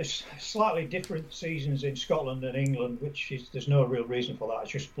there's slightly different seasons in Scotland and England, which is, there's no real reason for that.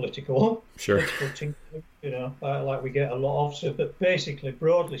 It's just political. Sure. Political tinkering, like we get a lot of. So, but basically,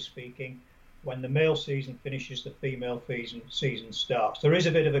 broadly speaking, when the male season finishes, the female season starts. There is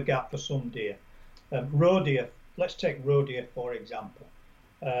a bit of a gap for some deer. Roe deer. Let's take roe deer for example.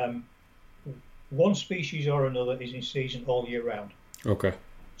 One species or another is in season all year round. Okay.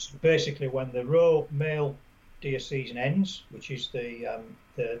 So basically, when the roe male deer season ends, which is the end,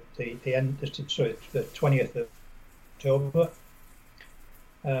 the 20th of October,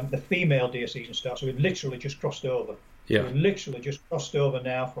 the female deer season starts. So we've literally just crossed over. Yeah. We've literally just crossed over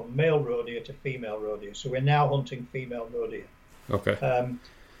now from male roe deer to female roe deer. So we're now hunting female roe deer. Okay. And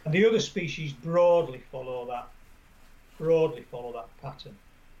the other species broadly follow that pattern.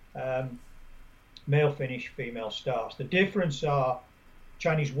 Male finish, female starts. The difference are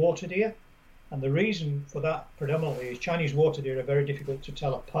Chinese water deer. And the reason for that predominantly is Chinese water deer are very difficult to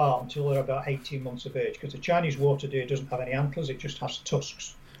tell apart until they're about 18 months of age, because the Chinese water deer doesn't have any antlers, it just has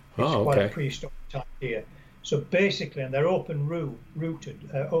tusks. It's quite a prehistoric type deer. So basically, and they're rooted,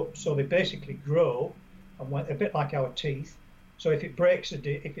 so they basically grow, and a bit like our teeth. So if it breaks a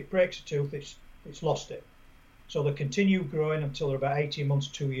tooth, it's lost it. So they continue growing until they're about 18 months,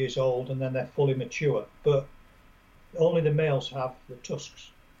 2 years old, and then they're fully mature. But only the males have the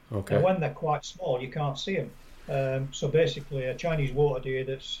tusks. Okay. And when they're quite small, you can't see them. So basically, a Chinese water deer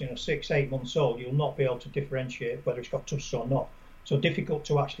that's 6-8 months old, you'll not be able to differentiate whether it's got tusks or not. So difficult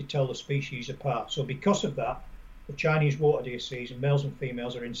to actually tell the species apart. So because of that, the Chinese water deer season, males and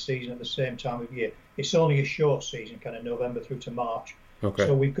females are in season at the same time of year. It's only a short season, kind of November through to March. Okay.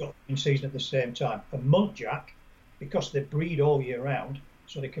 So we've got in season at the same time. A muntjac, because they breed all year round,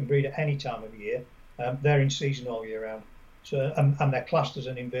 so they can breed at any time of year, they're in season all year round. So and they're classed as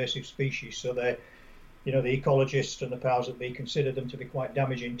an invasive species. So they, the ecologists and the powers that be consider them to be quite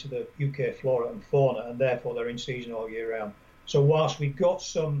damaging to the UK flora and fauna, and therefore they're in season all year round. So whilst we've got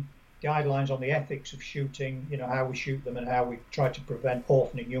some guidelines on the ethics of shooting, how we shoot them and how we try to prevent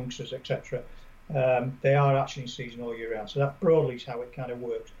orphaning youngsters, etc., they are actually in season all year round. So that broadly is how it kind of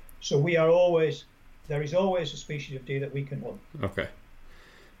works. So there is always a species of deer that we can hunt. Okay.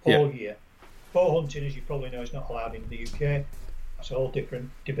 All year. Bow hunting, as you probably know, is not allowed in the UK. That's a whole different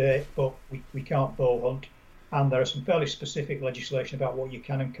debate, but we can't bow hunt. And there are some fairly specific legislation about what you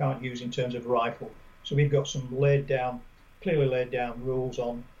can and can't use in terms of rifle. So we've got some clearly laid down rules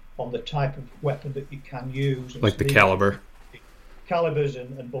on the type of weapon that you can use. Like the caliber. Calibers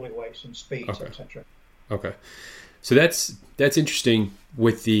and bullet weights and speeds, okay. etc. Okay. So that's interesting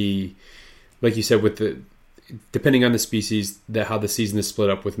with the, like you said, with the, depending on the species, how the season is split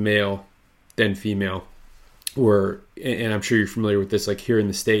up with male, then female, and I'm sure you're familiar with this, like here in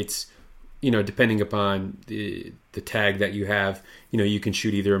the States, depending upon the tag that you have, you can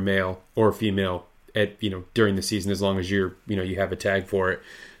shoot either a male or a female at, during the season, as long as you have a tag for it.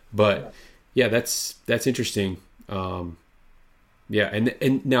 But yeah, that's interesting. Yeah.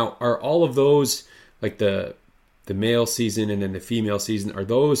 And now are all of those, like the male season and then the female season, are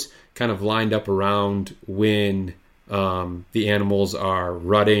those kind of lined up around when the animals are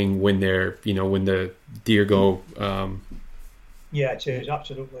rutting, when they're, when the deer go? Yeah, it is,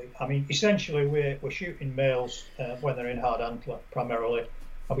 absolutely. I mean, essentially we're shooting males when they're in hard antler primarily,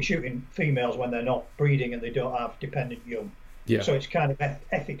 and we're shooting females when they're not breeding and they don't have dependent young. Yeah. So it's kind of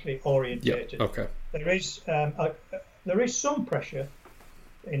ethically orientated. Yeah. Okay. There is some pressure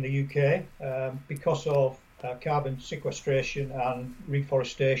in the UK because of carbon sequestration and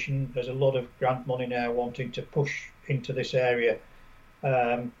reforestation. There's a lot of grant money now wanting to push into this area.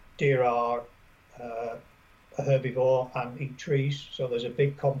 Deer are a herbivore and eat trees, so there's a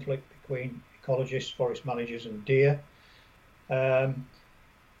big conflict between ecologists, forest managers and deer.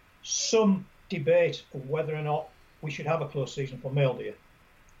 Some debate of whether or not we should have a closed season for male deer.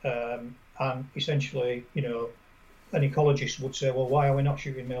 And essentially, an ecologist would say, well, why are we not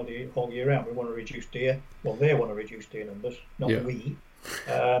shooting male deer all year round? We want to reduce deer. Well, they want to reduce deer numbers, not we.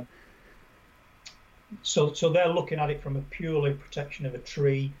 So they're looking at it from a purely protection of a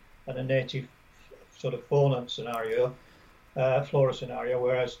tree and a native sort of fauna scenario, flora scenario,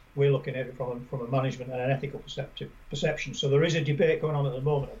 whereas we're looking at it from a management and an ethical perception. So there is a debate going on at the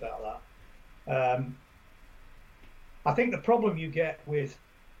moment about that. I think the problem you get with,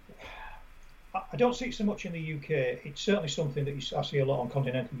 I don't see it so much in the UK, it's certainly something that I see a lot on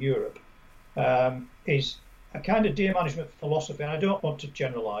continental Europe, is a kind of deer management philosophy, and I don't want to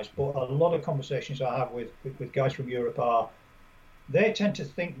generalise, but a lot of conversations I have with guys from Europe are, they tend to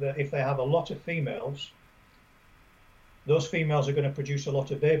think that if they have a lot of females, those females are going to produce a lot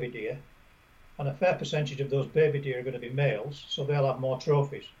of baby deer, and a fair percentage of those baby deer are going to be males, so they'll have more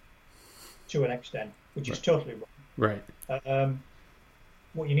trophies to an extent, which is totally wrong. Right.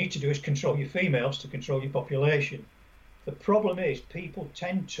 What you need to do is control your females to control your population. The problem is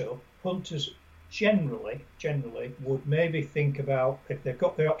hunters generally would maybe think about, if they've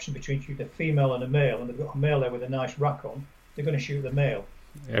got the option between shooting a female and a male, and they've got a male there with a nice rack on, they're going to shoot the male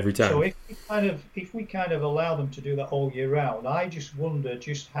every time. So if we kind of allow them to do that all year round, I just wonder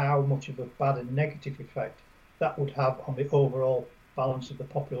just how much of a bad and negative effect that would have on the overall balance of the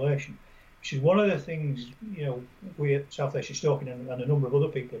population. Which is one of the things, we at South Asia Stalking and a number of other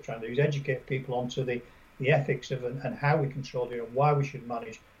people are trying to do, is educate people onto the ethics of and how we control deer and why we should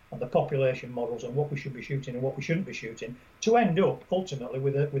manage, and the population models and what we should be shooting and what we shouldn't be shooting, to end up ultimately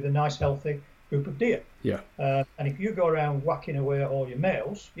with a nice healthy group of deer. Yeah. And if you go around whacking away at all your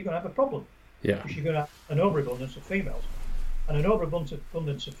males, you're going to have a problem. Yeah. Because you're going to have an overabundance of females. And an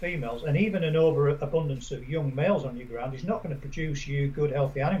overabundance of females, and even an overabundance of young males on your ground, is not going to produce you good,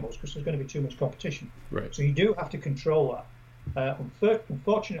 healthy animals, because there's going to be too much competition. Right. So you do have to control that.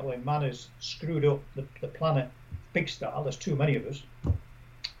 Unfortunately, man has screwed up the planet big style. There's too many of us.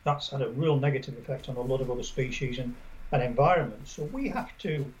 That's had a real negative effect on a lot of other species and environments. So we have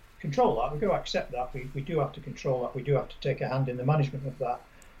to control that. We've got to accept that. We do have to control that. We do have to take a hand in the management of that.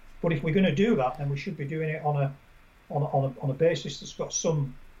 But if we're going to do that, then we should be doing it on a basis that's got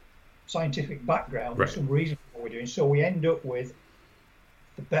some scientific background, right, and some reason for what we're doing. So we end up with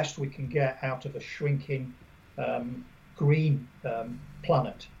the best we can get out of a shrinking green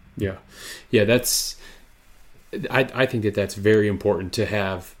planet. Yeah. I think that's very important, to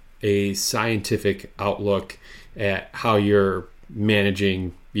have a scientific outlook at how you're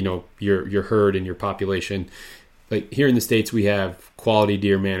managing, your herd and your population. Like here in the States, we have Quality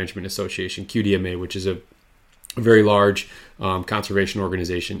Deer Management Association, QDMA, which is a very large conservation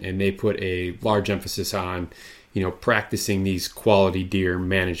organization, and they put a large emphasis on, practicing these quality deer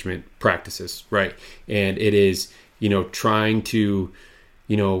management practices, right? And it is, trying to,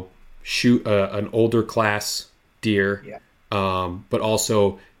 shoot an older class deer, yeah, but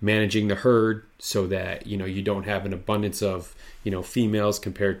also managing the herd so that, you don't have an abundance of, females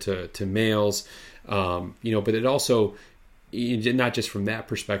compared to males. But it also, not just from that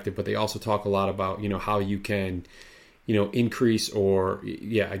perspective, but they also talk a lot about, how you can, increase or,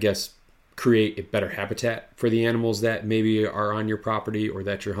 I guess, create a better habitat for the animals that maybe are on your property or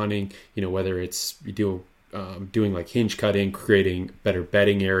that you're hunting, whether it's doing like hinge cutting, creating better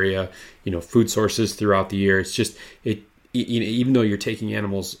bedding area, food sources throughout the year. It's just, even though you're taking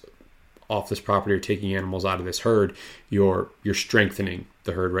animals off this property or taking animals out of this herd, you're strengthening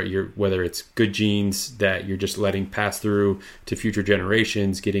the herd, right? Whether it's good genes that you're just letting pass through to future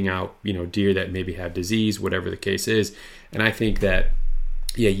generations, getting out, deer that maybe have disease, whatever the case is. And I think that,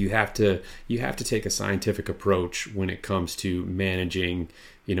 you have to take a scientific approach when it comes to managing,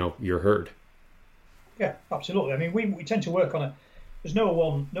 your herd. Yeah, absolutely. I mean, we tend to work on there's no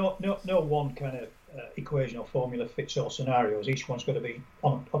one kind of equation or formula fits all scenarios. Each one's got to be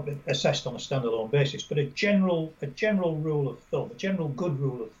assessed on a standalone basis. But a general rule of thumb, a general good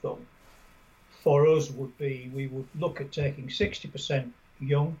rule of thumb for us would be, we would look at taking 60%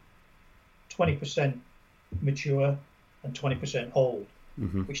 young, 20% mature, and 20% old,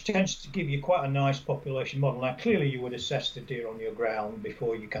 which tends to give you quite a nice population model. Now, clearly, you would assess the deer on your ground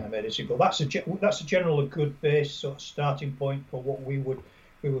before you kind of made it. But that's a general a good base sort of starting point for what we would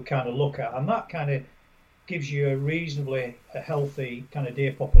kind of look at, and that kind of gives you a reasonably healthy kind of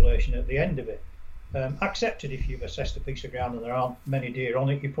deer population at the end of it. Accepted if you've assessed a piece of ground and there aren't many deer on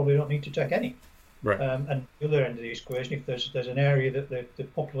it, you probably don't need to take any. Right. And the other end of the equation, if there's an area that the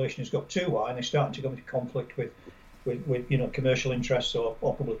population has got too high and they're starting to go into conflict with commercial interests or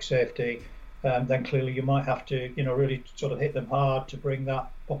public safety, then clearly you might have to really sort of hit them hard to bring that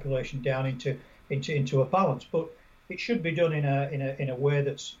population down into a balance. But it should be done in a way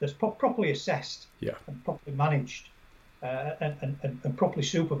that's properly assessed, and properly managed, and properly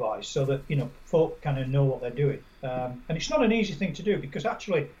supervised, so that folk kind of know what they're doing. And it's not an easy thing to do, because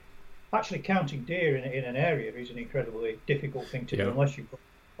actually counting deer in an area is an incredibly difficult thing to do, unless you've got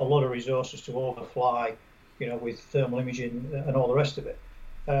a lot of resources to overfly, with thermal imaging and all the rest of it.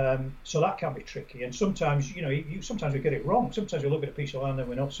 So that can be tricky, and sometimes sometimes we get it wrong. Sometimes we look at a piece of land and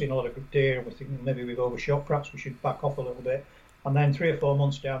we're not seeing a lot of deer, and we think maybe we've overshot, perhaps we should back off a little bit. And then 3 or 4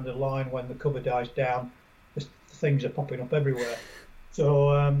 months down the line, when the cover dies down, things are popping up everywhere.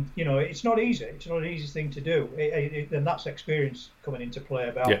 So it's not easy. It's not an easy thing to do, and that's experience coming into play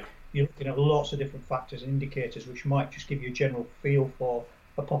about you're looking at lots of different factors and indicators, which might just give you a general feel for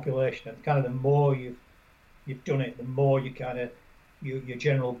a population. And kind of the more you've done it, the more you kind of your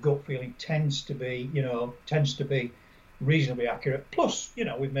general gut feeling tends to be reasonably accurate. Plus,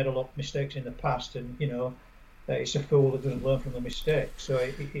 we've made a lot of mistakes in the past, and it's a fool that doesn't learn from the mistake. So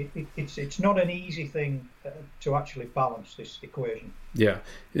it's not an easy thing to actually balance this equation. Yeah.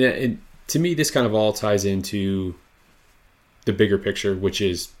 And to me, this kind of all ties into the bigger picture, which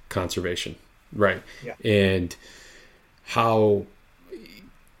is conservation, right? Yeah. And how,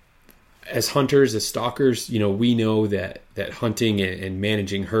 as hunters, as stalkers, we know that hunting and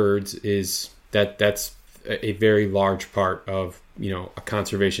managing herds that's a very large part of, a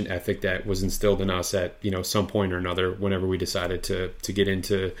conservation ethic that was instilled in us at, some point or another, whenever we decided to get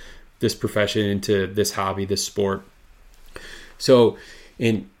into this profession, into this hobby, this sport. So,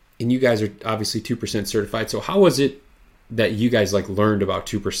 and you guys are obviously 2% certified. So how was it that you guys learned about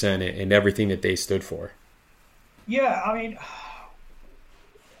 2% and everything that they stood for? Yeah, I mean,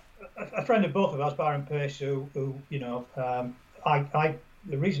 a friend of both of us, Byron Pace, who the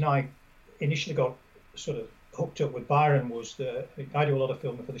reason I initially got sort of hooked up with Byron was that I do a lot of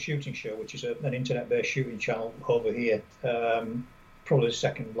filming for the Shooting Show, which is an internet-based shooting channel over here, probably the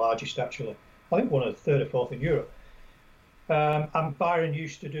second largest actually. I think one of the third or fourth in Europe. And Byron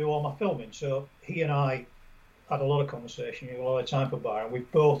used to do all my filming, so he and I had a lot of conversation, a lot of time for Byron. We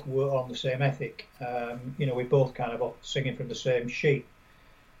both were on the same ethic. We both kind of singing from the same sheet.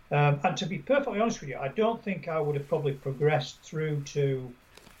 And to be perfectly honest with you, I don't think I would have probably progressed through to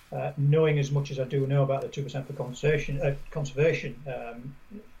knowing as much as I do know about the 2% for conservation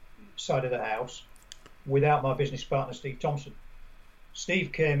side of the house without my business partner, Steve Thompson.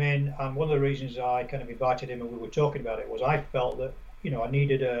 Steve came in, and one of the reasons I kind of invited him and we were talking about it was I felt that I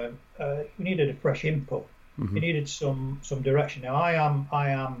needed a fresh input. Mm-hmm. We needed some direction. Now I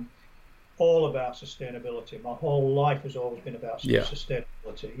am all about sustainability. My whole life has always been about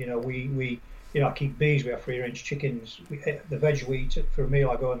sustainability. I keep bees. We have free-range chickens. The veg we eat for a meal,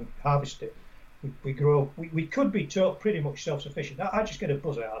 I go and harvest it. We grow. We could be pretty much self-sufficient. I just get a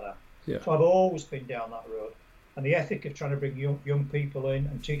buzz out of that. Yeah. So I've always been down that road. And the ethic of trying to bring young people in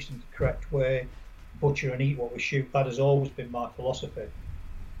and teach them the correct way, butcher and eat what we shoot, that has always been my philosophy.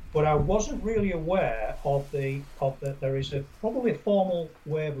 But I wasn't really aware of that there is probably a formal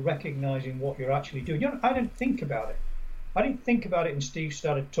way of recognising what you're actually doing. I didn't think about it. I didn't think about it, and Steve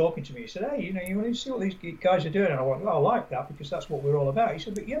started talking to me. He said, "Hey, you want to see what these guys are doing?" And I went, "Well, I like that because that's what we're all about." He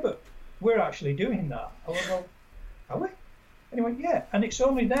said, "But we're actually doing that." I went, "Well, are we?" And he went, "Yeah." And it's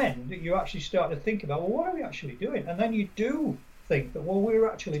only then that you actually start to think about, well, what are we actually doing? And then you do think that, well, we're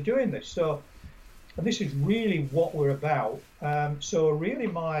actually doing this. So, and this is really what we're about. So really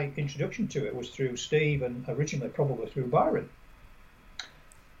my introduction to it was through Steve and originally probably through Byron.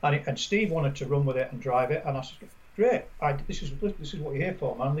 And Steve wanted to run with it and drive it. And I said, great, this is what you're here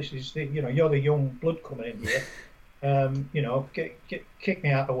for, man. This is you're the young blood coming in here. Kick me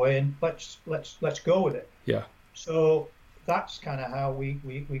out of the way and let's go with it. Yeah. So that's kind of how we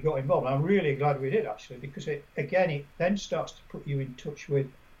got involved. And I'm really glad we did, actually, because it then starts to put you in touch with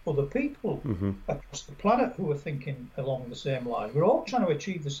other people mm-hmm. across the planet who are thinking along the same line. We're all trying to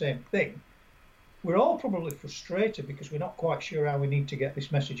achieve the same thing. We're all probably frustrated because we're not quite sure how we need to get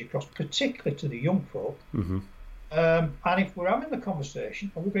this message across, particularly to the young folk. Mm-hmm. And if we're having the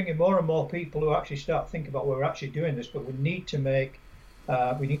conversation and we're bringing more and more people who actually start thinking about we're actually doing this, but we need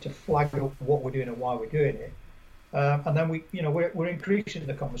to flag up what we're doing and why we're doing it. And then we're increasing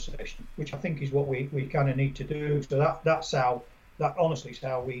the conversation, which I think is what we kind of need to do. So that honestly is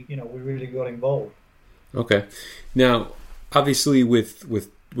how we really got involved. Okay. Now, obviously with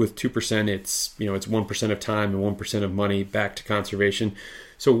 2%, it's 1% of time and 1% of money back to conservation.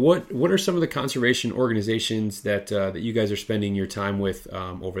 So what are some of the conservation organizations that you guys are spending your time with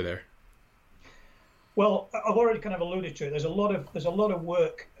over there? Well, I've already kind of alluded to it. There's a lot of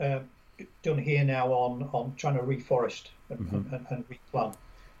work done here now on trying to reforest and replant.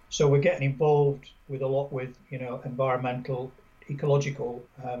 So we're getting involved with environmental, ecological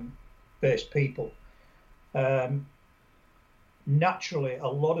based people. Naturally, a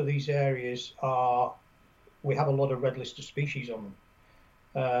lot of these areas we have a lot of red listed species on them.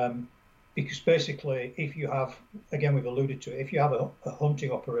 Because basically, if you have, again, we've alluded to it, if you have a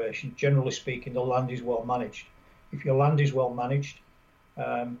hunting operation, generally speaking, the land is well managed. If your land is well managed,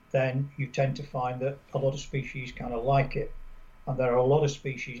 then you tend to find that a lot of species kind of like it. And there are a lot of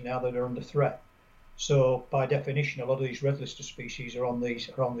species now that are under threat. So by definition, a lot of these red listed species are on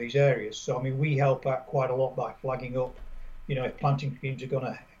these areas. So I mean, we help out quite a lot by flagging up, if planting schemes are going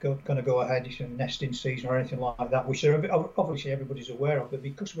to go ahead, it's a nesting season or anything like that, which obviously everybody's aware of. But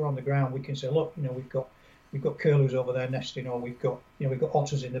because we're on the ground, we can say, look, we've got curlews over there nesting, or we've got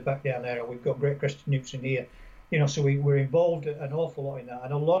otters in the back down there, or we've got great crested newts in here. So we're involved an awful lot in that,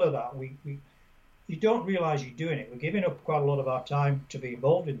 and a lot of that you don't realise you're doing it. We're giving up quite a lot of our time to be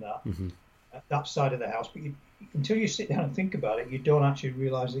involved in that. Mm-hmm. That side of the house, but until you sit down and think about it, you don't actually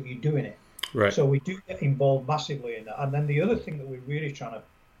realise that you're doing it. Right. So we do get involved massively in that. And then the other thing that we're really trying to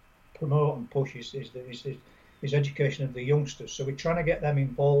promote and push is education of the youngsters. So we're trying to get them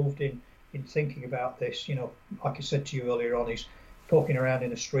involved in thinking about this. Like I said to you earlier on, is poking around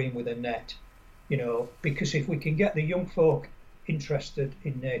in a stream with a net. Because if we can get the young folk interested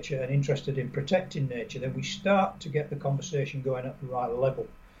in nature and interested in protecting nature, then we start to get the conversation going at the right level.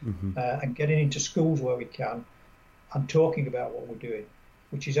 Mm-hmm. And getting into schools where we can and talking about what we're doing,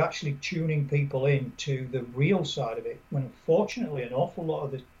 which is actually tuning people in to the real side of it, when unfortunately an awful lot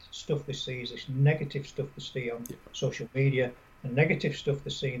of the stuff they see is this negative stuff they see on social media, and negative stuff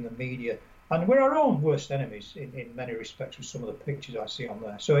they see in the media, and we're our own worst enemies in many respects with some of the pictures I see on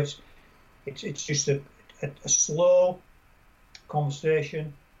there. So it's just a slow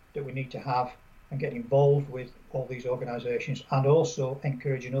conversation that we need to have, and getting involved with all these organisations, and also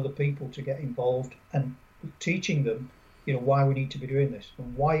encouraging other people to get involved and teaching them, why we need to be doing this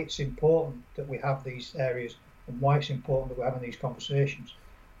and why it's important that we have these areas and why it's important that we're having these conversations,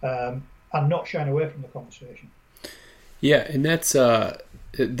 and not shying away from the conversation. Yeah, and that's a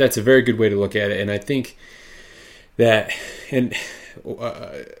very good way to look at it. And I think that, and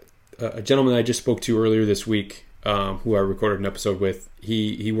a gentleman I just spoke to earlier this week, who I recorded an episode with,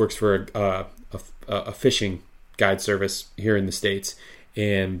 he works for a fishing guide service here in the States.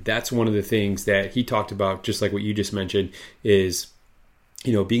 And that's one of the things that he talked about, just like what you just mentioned, is,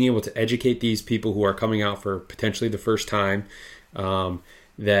 being able to educate these people who are coming out for potentially the first time,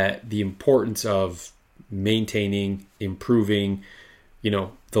 that the importance of maintaining, improving,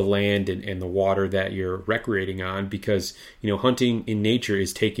 the land and the water that you're recreating on, because, hunting in nature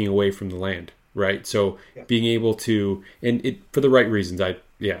is taking away from the land, right? So being able to, and it for the right reasons,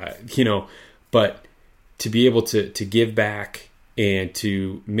 but to be able to give back and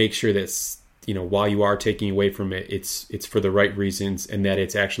to make sure that, while you are taking away from it, it's for the right reasons, and that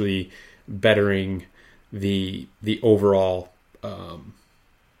it's actually bettering the overall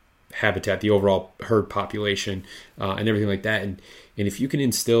habitat, the overall herd population, and everything like that. And if you can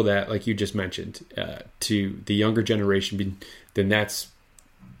instill that, like you just mentioned, to the younger generation, then that's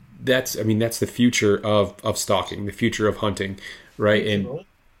the future of stalking, the future of hunting, right? And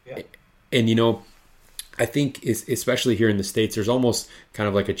I think especially here in the States, there's almost kind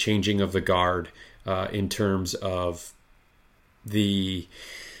of like a changing of the guard in terms of the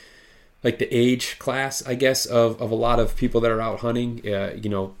age class, I guess, of a lot of people that are out hunting,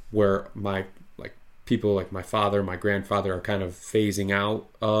 where people like my father, my grandfather are kind of phasing out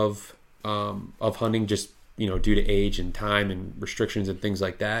of hunting, just, due to age and time and restrictions and things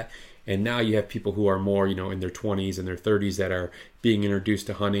like that. And now you have people who are more, in their 20s and their 30s that are being introduced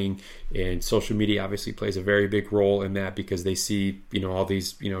to hunting, and social media obviously plays a very big role in that, because they see, all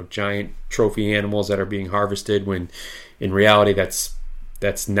these, giant trophy animals that are being harvested, when in reality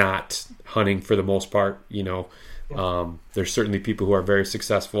that's not hunting for the most part. There's certainly people who are very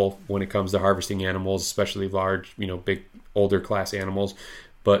successful when it comes to harvesting animals, especially large, big older class animals,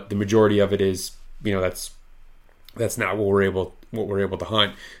 but the majority of it is, that's not what we're able to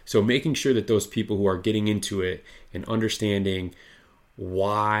hunt. So making sure that those people who are getting into it and understanding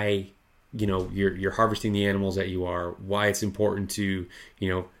why, you're harvesting the animals that you are, why it's important to,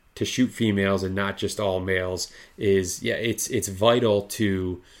 to shoot females and not just all males, is, it's vital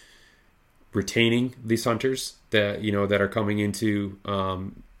to retaining these hunters that, that are coming into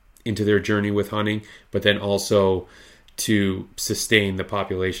their journey with hunting, but then also to sustain the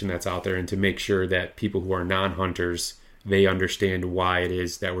population that's out there, and to make sure that people who are non-hunters, they understand why it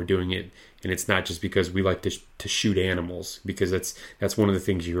is that we're doing it. And it's not just because we like to shoot animals, because that's one of the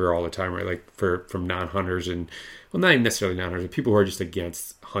things you hear all the time, right? Like from non-hunters, and, well, not even necessarily non-hunters, but people who are just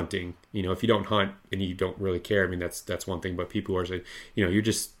against hunting. If you don't hunt and you don't really care, that's one thing. But people who are saying, you're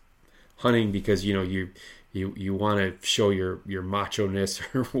just hunting because, you want to show your macho-ness,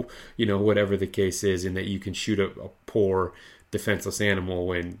 or, whatever the case is, and that you can shoot a poor, defenseless animal,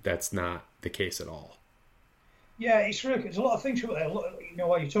 when that's not the case at all. Yeah, it's really, there's a lot of things there.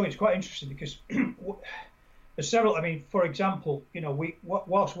 While you're talking, it's quite interesting, because there's several. I mean, for example,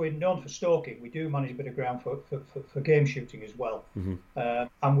 whilst we're known for stalking, we do manage a bit of ground for game shooting as well. Mm-hmm.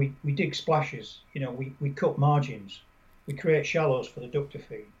 And we dig splashes. We cut margins. We create shallows for the duck to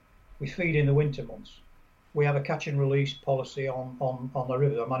feed. We feed in the winter months. We have a catch and release policy on the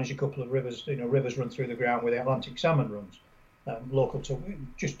rivers. I manage a couple of rivers. Rivers run through the ground where the Atlantic salmon runs, local to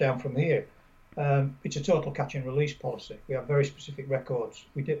just down from here. It's a total catch and release policy. We have very specific records.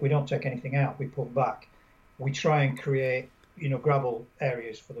 We don't take anything out. We put back. We try and create gravel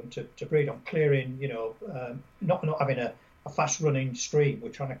areas for them to breed on, clearing not having a fast running stream. We're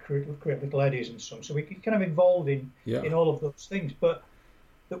trying to create little eddies and so on. So we get kind of involved in all of those things. But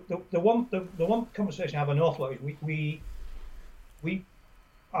the one conversation I have an awful lot is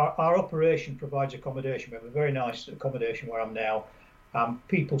our operation provides accommodation. We have a very nice accommodation where I'm now.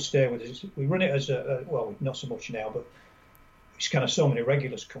 People stay with us. We run it as well, not so much now, but it's kind of so many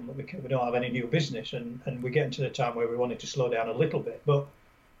regulars come that we don't have any new business, and we're getting to the time where we wanted to slow down a little bit. But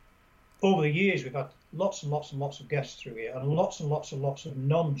over the years, we've had lots and lots and lots of guests through here, and lots of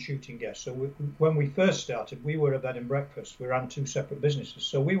non-shooting guests. So when we first started, we were a bed and breakfast. We ran two separate businesses.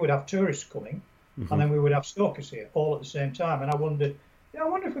 So we would have tourists coming, mm-hmm. and then we would have stalkers here all at the same time. And I wondered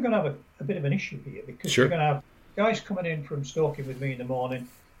if we're going to have a bit of an issue here, because Sure. we're going to have guys coming in from stalking with me in the morning,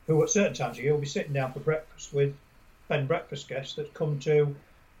 who at certain times of year will be sitting down for breakfast with bed and breakfast guests that come to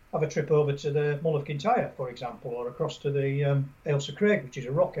have a trip over to the Mull of Kintyre, for example, or across to the Ailsa Craig, which is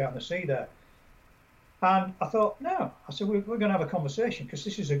a rock out in the sea there. And I thought, no. I said, we're going to have a conversation because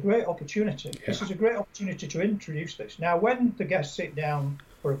this is a great opportunity. Yeah. This is a great opportunity to introduce this. Now, when the guests sit down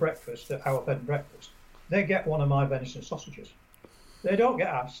for a breakfast at our bed and breakfast, they get one of my venison sausages. They don't get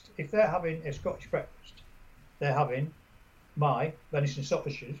asked if they're having a Scottish breakfast. They're having my venison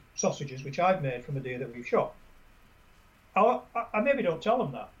sausages, which I've made from a deer that we've shot. I maybe don't tell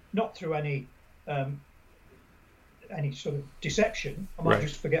them that, not through any sort of deception. I might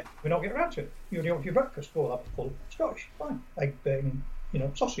just forget. We don't get around to it. You want your breakfast? Go, I'll have full Scottish, fine, egg, bacon,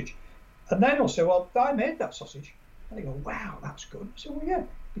 sausage. And then I'll say, well, I made that sausage. And they go, wow, that's good. I say, well, yeah,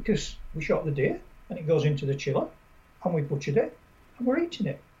 because we shot the deer and it goes into the chiller and we butchered it and we're eating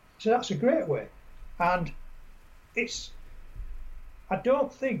it. So that's a great way. And I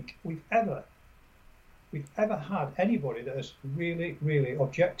don't think we've ever had anybody that has really, really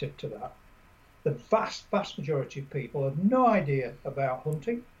objected to that. The vast majority of people have no idea about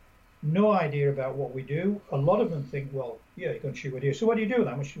hunting, no idea about what we do. A lot of them think, well, yeah, you're going to shoot a deer. So what do you do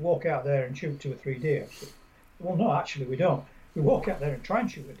then? We should walk out there and shoot 2 or 3 deer. So, well, no, actually we don't. We walk out there and try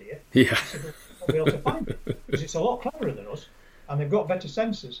and shoot a deer. Yeah. I said, we'll be able to find it because it's a lot cleverer than us and they've got better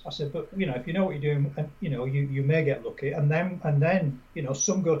senses. I said, but if you know what you're doing, and you may get lucky. And then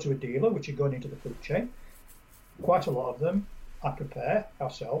some go to a dealer, which are going into the food chain. Quite a lot of them I prepare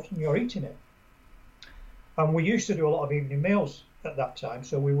ourselves, and you're eating it. And we used to do a lot of evening meals at that time,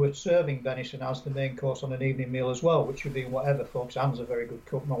 so we were serving venison as the main course on an evening meal as well, which would be whatever, folks. Anne's a very good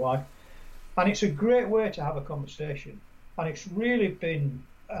cook, my wife. And it's a great way to have a conversation. And it's really been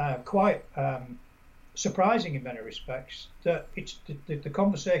quite surprising in many respects that the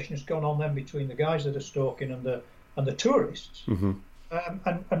conversation has gone on then between the guys that are stalking and the tourists. Mm-hmm.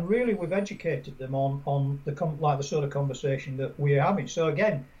 And really, we've educated them on the sort of conversation that we're having. So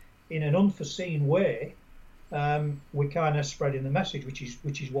again, in an unforeseen way, we're kind of spreading the message,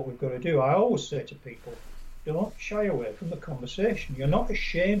 which is what we've got to do. I always say to people, don't shy away from the conversation. You're not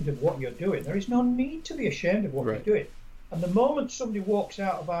ashamed of what you're doing. There is no need to be ashamed of what you're doing. And the moment somebody walks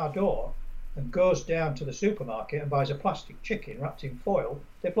out of our door and goes down to the supermarket and buys a plastic chicken wrapped in foil,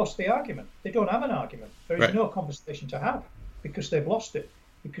 they've lost the argument. They don't have an argument. There is no conversation to have. Because they've lost it.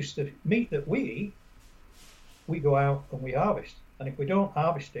 Because the meat that we eat, we go out and we harvest. And if we don't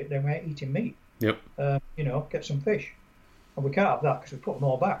harvest it, then we're eating meat. Yep. Get some fish. And we can't have that because we put them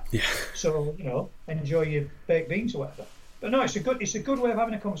all back. Yeah. So, enjoy your baked beans or whatever. But no, it's a good way of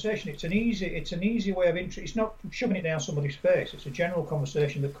having a conversation. It's an easy way of it's not shoving it down somebody's face. It's a general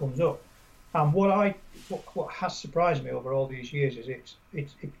conversation that comes up. And what has surprised me over all these years is it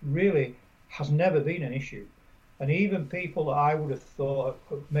really has never been an issue. And even people that I would have thought,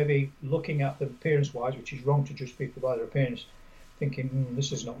 maybe looking at them appearance-wise, which is wrong to judge people by their appearance, thinking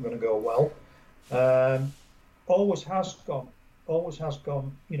this is not going to go well, always has gone,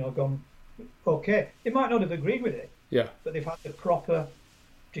 gone okay. They might not have agreed with it, but they've had the proper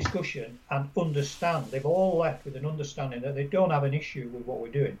discussion and understand. They've all left with an understanding that they don't have an issue with what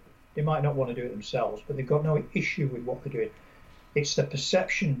we're doing. They might not want to do it themselves, but they've got no issue with what they're doing. It's the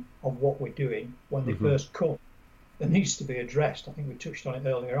perception of what we're doing when they first come that needs to be addressed. I think we touched on it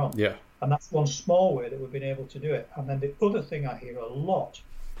earlier on. Yeah. And that's one small way that we've been able to do it. And then the other thing I hear a lot,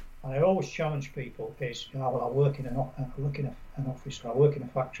 and I always challenge people, is, I work in an office, or I work in a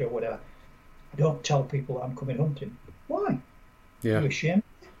factory or whatever. I don't tell people that I'm coming hunting. Why? Yeah. Are you ashamed?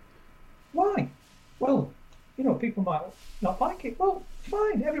 Why? Well, people might not like it. Well,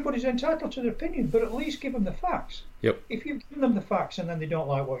 fine. Everybody's entitled to their opinion, but at least give them the facts. Yep. If you've given them the facts and then they don't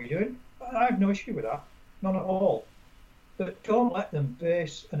like what you're doing, I have no issue with that. None at all. But don't let them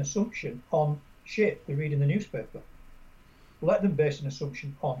base an assumption on shit they read in the newspaper. Let them base an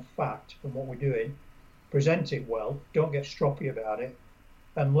assumption on fact from what we're doing. Present it well. Don't get stroppy about it.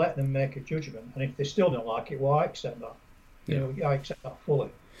 And let them make a judgment. And if they still don't like it, well, I accept that. I accept that fully.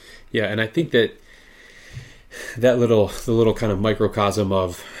 Yeah, and I think that the little kind of microcosm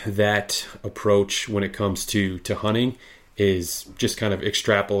of that approach when it comes to hunting is just kind of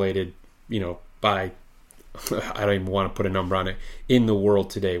extrapolated, by, I don't even want to put a number on it, in the world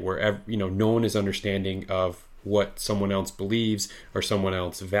today, where no one is understanding of what someone else believes or someone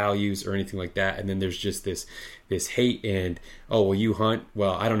else values or anything like that, and then there's just this hate and, oh, well, you hunt,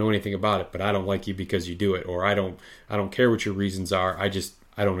 well, I don't know anything about it, but I don't like you because you do it, or I don't care what your reasons are, I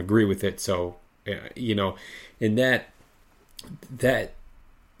don't agree with it. So and that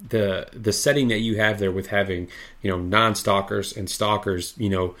the setting that you have there with having non-stalkers and stalkers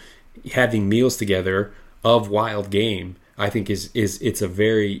having meals together of wild game, I think it's a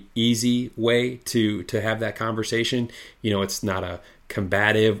very easy way to have that conversation. It's not a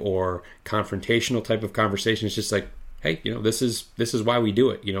combative or confrontational type of conversation. It's just like, hey, this is why we do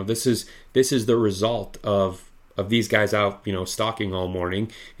it. This is the result of these guys out, stalking all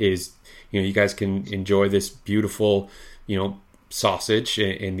morning. Is you guys can enjoy this beautiful, sausage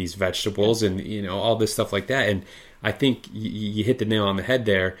and these vegetables and all this stuff like that. And I think you hit the nail on the head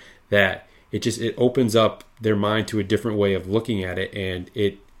there, that it opens up their mind to a different way of looking at it, and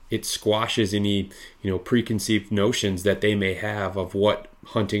it squashes any preconceived notions that they may have of what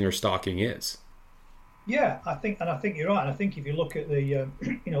hunting or stalking is. Yeah, I think you're right. And I think if you look at the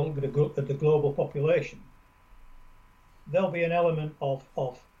look at the global population, there'll be an element of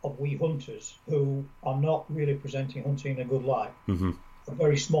we hunters who are not really presenting hunting in a good light. Mm-hmm. A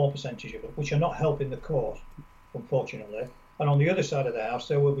very small percentage of it, which are not helping the cause, unfortunately. And on the other side of the house,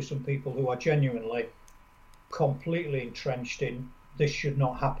 there will be some people who are genuinely completely entrenched in this should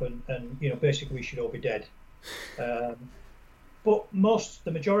not happen, and basically we should all be dead. But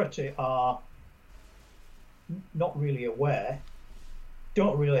the majority are not really aware,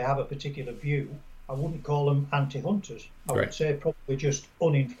 don't really have a particular view. I wouldn't call them anti-hunters. I would say probably just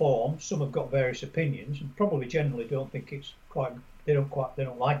uninformed. Some have got various opinions and probably generally don't think it's quite. They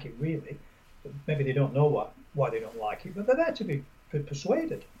don't like it really. But maybe they don't know why they don't like it. But they're there to be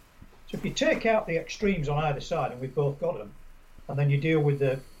persuaded. So if you take out the extremes on either side, and we've both got them, and then you deal with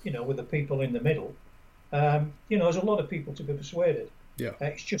the people in the middle, there's a lot of people to be persuaded. Yeah.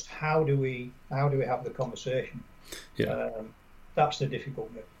 It's just how do we have the conversation? Yeah. That's the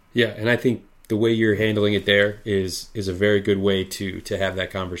difficult bit. Yeah, and I think the way you're handling it there is a very good way to have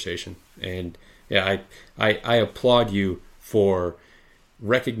that conversation. And yeah, I applaud you for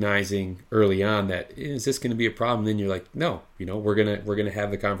recognizing early on that, is this going to be a problem? Then you're like, no, we're gonna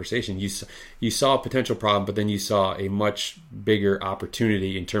have the conversation. You saw a potential problem, but then you saw a much bigger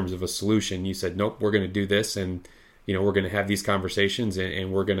opportunity in terms of a solution. You said, nope, we're going to do this, and we're going to have these conversations,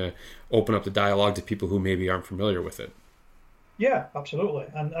 and we're going to open up the dialogue to people who maybe aren't familiar with it. Yeah, absolutely.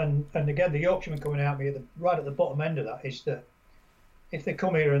 And again, the Yorkshireman coming at me right at the bottom end of that is that if they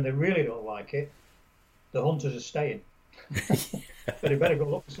come here and they really don't like it, the hunters are staying. But they better go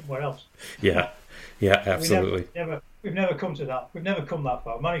look somewhere else. Yeah, absolutely. We've never come to that. We've never come that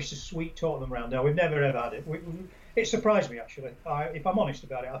far. We managed to sweet talk them around there. We've never ever had it. It surprised me actually. If I'm honest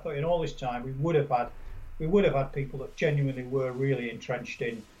about it, I thought in all this time we would have had people that genuinely were really entrenched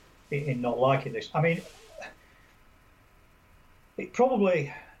in not liking this. I mean, it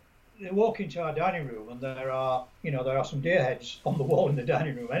probably. They walk into our dining room and there are some deer heads on the wall in the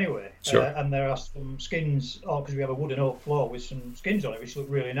dining room anyway. Sure. And there are some skins, because we have a wood and oak floor with some skins on it, which look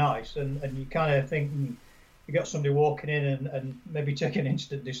really nice. And you kind of think you got somebody walking in and maybe take an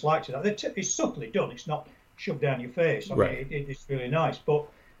instant dislike to that. It's subtly done. It's not shoved down your face. I mean, it's really nice, but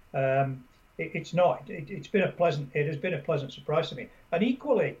it's not. It has been a pleasant surprise to me. And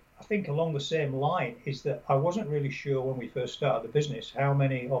equally, I think along the same line is that I wasn't really sure when we first started the business how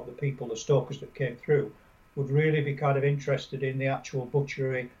many of the people, the stalkers that came through, would really be kind of interested in the actual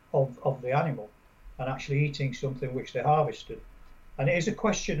butchery of the animal and actually eating something which they harvested. And it is a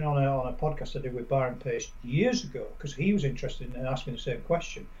question on a podcast I did with Byron Pace years ago, because he was interested in asking the same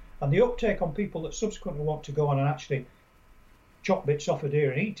question. And the uptake on people that subsequently want to go on and actually chop bits off a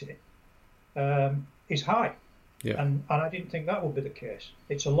deer and eat it is high. Yeah. And I didn't think that would be the case.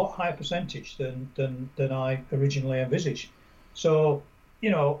 It's a lot higher percentage than I originally envisaged. So,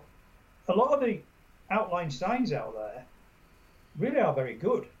 a lot of the outline signs out there really are very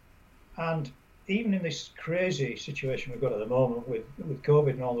good. And even in this crazy situation we've got at the moment with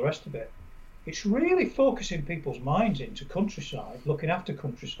COVID and all the rest of it, it's really focusing people's minds into countryside, looking after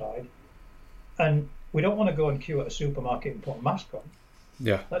countryside. And we don't want to go and queue at a supermarket and put a mask on.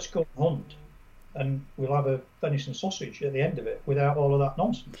 Yeah. Let's go hunt. And we'll have a venison sausage at the end of it without all of that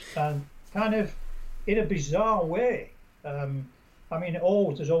nonsense. And kind of in a bizarre way,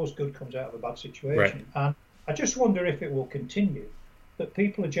 there's always good comes out of a bad situation. Right. And I just wonder if it will continue, that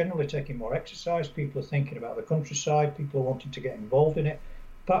people are generally taking more exercise, people are thinking about the countryside, people are wanting to get involved in it.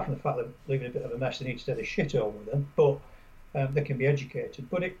 Apart from the fact that they're leaving a bit of a mess, they need to take the shit home with them, but they can be educated.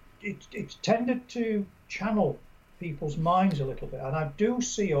 But it's tended to channel people's minds a little bit. And I do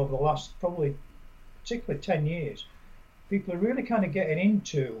see over the last particularly 10 years, people are really kind of getting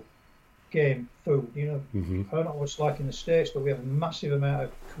into game food. Mm-hmm. I don't know what it's like in the States, but we have a massive amount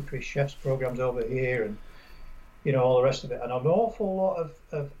of country chefs programs over here and, all the rest of it. And an awful lot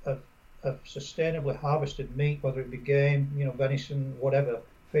of sustainably harvested meat, whether it be game, venison, whatever,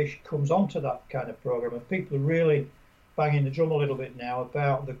 fish, comes onto that kind of program. And people are really banging the drum a little bit now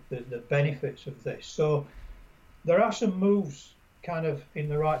about the benefits of this. So there are some moves kind of in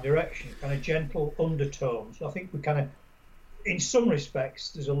the right direction, kind of gentle undertones. I think we kind of, in some respects,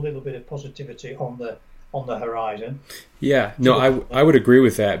 there's a little bit of positivity on on the horizon. Yeah, no, I would agree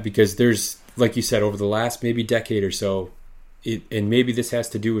with that, because there's, like you said, over the last maybe decade or so, and maybe this has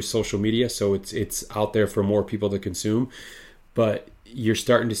to do with social media, so it's out there for more people to consume, but you're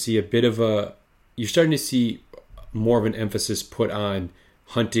starting to see more of an emphasis put on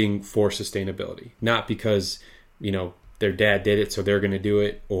hunting for sustainability, not because, their dad did it so they're going to do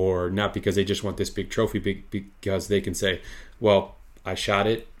it, or not because they just want this big trophy, because they can say, well, I shot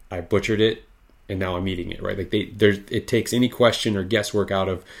it, I butchered it, and now I'm eating it, right? Like it takes any question or guesswork out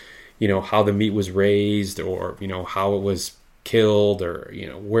of, how the meat was raised, or, how it was killed, or,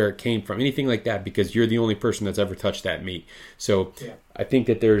 where it came from, anything like that, because you're the only person that's ever touched that meat. So yeah. I think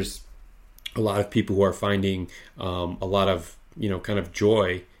that there's a lot of people who are finding a lot of, kind of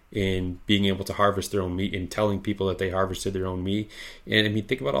joy in being able to harvest their own meat and telling people that they harvested their own meat. And I mean,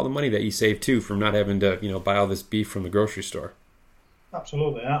 think about all the money that you save too from not having to, buy all this beef from the grocery store.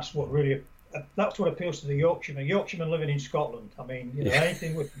 Absolutely. That's what appeals to the Yorkshireman living in Scotland. I mean,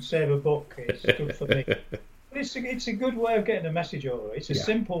 anything we can save a buck is good for me. But it's a good way of getting a message over. It's a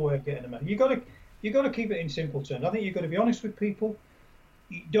simple way of getting a message. You got to keep it in simple terms. I think you've got to be honest with people.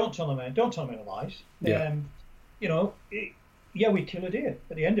 Don't tell them any lies. Yeah. We kill a deer.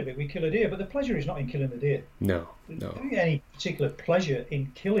 At the end of it, we kill a deer, but the pleasure is not in killing the deer. No. There's not any particular pleasure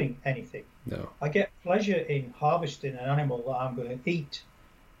in killing anything. No. I get pleasure in harvesting an animal that I'm going to eat,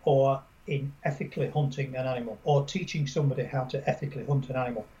 or in ethically hunting an animal, or teaching somebody how to ethically hunt an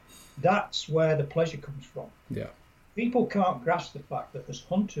animal. That's where the pleasure comes from. Yeah. People can't grasp the fact that as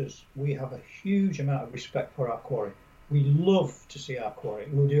hunters, we have a huge amount of respect for our quarry. We love to see our quarry.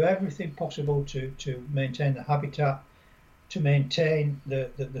 We'll do everything possible to maintain the habitat, to maintain the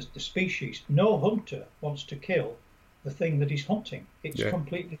species. No hunter wants to kill the thing that he's hunting. It's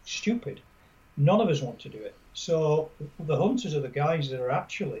completely stupid. None of us want to do it. So the hunters are the guys that are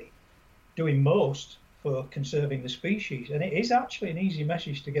actually doing most for conserving the species. And it is actually an easy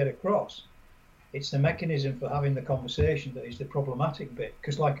message to get across. It's the mechanism for having the conversation that is the problematic bit.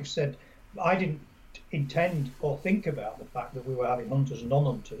 Because like I've said, I didn't intend or think about the fact that we were having hunters and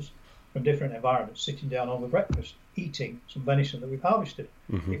non-hunters from different environments sitting down over breakfast, eating some venison that we've harvested.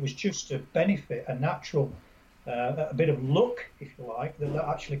 Mm-hmm. It was just to benefit a natural, a bit of luck, if you like, that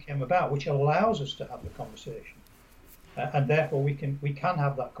actually came about, which allows us to have the conversation. And therefore we can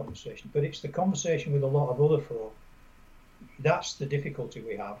have that conversation. But it's the conversation with a lot of other folk. That's the difficulty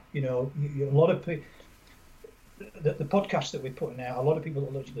we have. A lot of people, the podcasts that we're putting out, a lot of people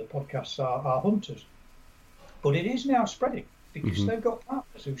that listen to the podcasts are hunters. But it is now spreading, because they've got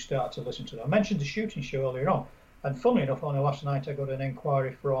partners who start to listen to them. I mentioned the shooting show earlier on, and funnily enough, only last night I got an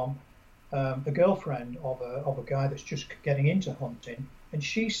inquiry from a girlfriend of a guy that's just getting into hunting, and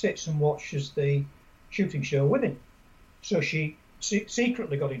she sits and watches the shooting show with him. So she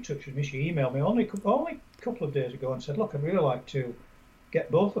secretly got in touch with me. She emailed me only a couple of days ago and said, "Look, I'd really like to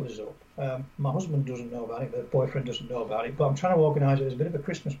get both of us up. My husband doesn't know about it, the boyfriend doesn't know about it, but I'm trying to organise it as a bit of a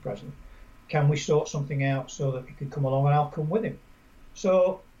Christmas present. Can we sort something out so that he can come along and I'll come with him?"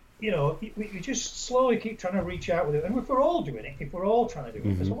 So, we just slowly keep trying to reach out with it. And if we're all doing it, if we're all trying to do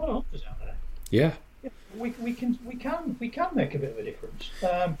it, there's a lot of hunters out there. Yeah. We can make a bit of a difference.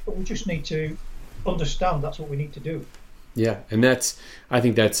 But we just need to understand that's what we need to do. Yeah. And I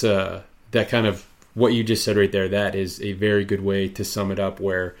think that's that kind of what you just said right there. That is a very good way to sum it up,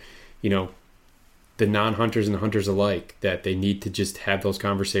 where, the non-hunters and the hunters alike, that they need to just have those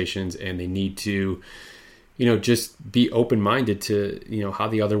conversations, and they need to, just be open-minded to, how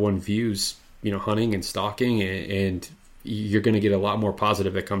the other one views, hunting and stalking, and you're going to get a lot more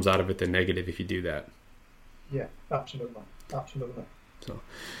positive that comes out of it than negative if you do that. Yeah, absolutely. So,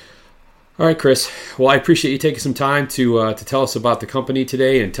 all right, Chris. Well, I appreciate you taking some time to tell us about the company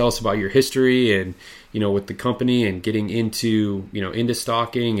today, and tell us about your history and, with the company, and getting into, into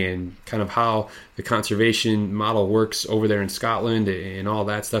stalking, and kind of how the conservation model works over there in Scotland and all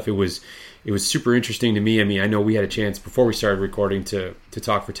that stuff. It was super interesting to me. I mean, I know we had a chance before we started recording to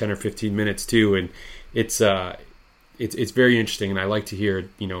talk for 10 or 15 minutes too. And it's very interesting. And I like to hear,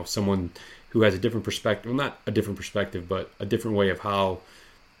 someone who has a different perspective, well, not a different perspective, but a different way of how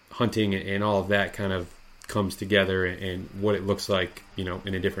hunting and all of that kind of comes together, and what it looks like, in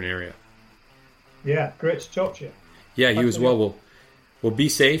a different area. Yeah, great to talk to you. Yeah, you as well. We'll be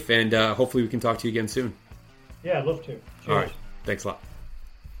safe, and hopefully we can talk to you again soon. Yeah, I'd love to. Cheers. All right, thanks a lot.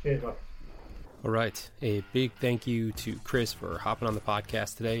 Cheers, bye. All right, a big thank you to Chris for hopping on the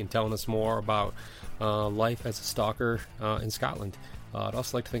podcast today and telling us more about life as a stalker in Scotland. I'd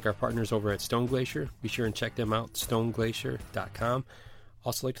also like to thank our partners over at Stone Glacier. Be sure and check them out, stoneglacier.com.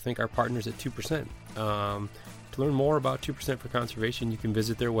 Also like to thank our partners at 2%. To learn more about 2% for Conservation, you can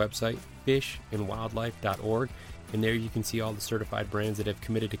visit their website, fishandwildlife.org, and there you can see all the certified brands that have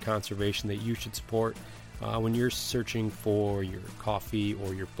committed to conservation that you should support when you're searching for your coffee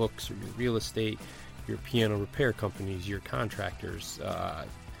or your books or your real estate, your piano repair companies, your contractors,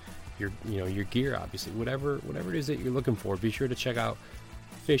 your gear, obviously, whatever it is that you're looking for. Be sure to check out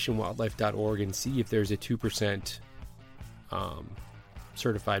fishandwildlife.org and see if there's a 2%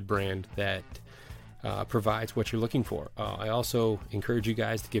 certified brand that provides what you're looking for. I also encourage you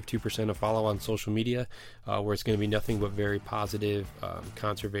guys to give 2% a follow on social media, where it's going to be nothing but very positive,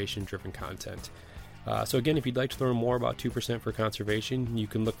 conservation-driven content. So again, if you'd like to learn more about 2% for Conservation, you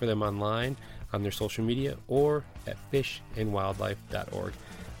can look for them online on their social media or at fishandwildlife.org.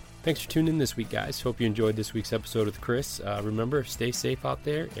 Thanks for tuning in this week, guys. Hope you enjoyed this week's episode with Chris. Remember, stay safe out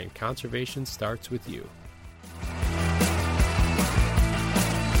there, and conservation starts with you.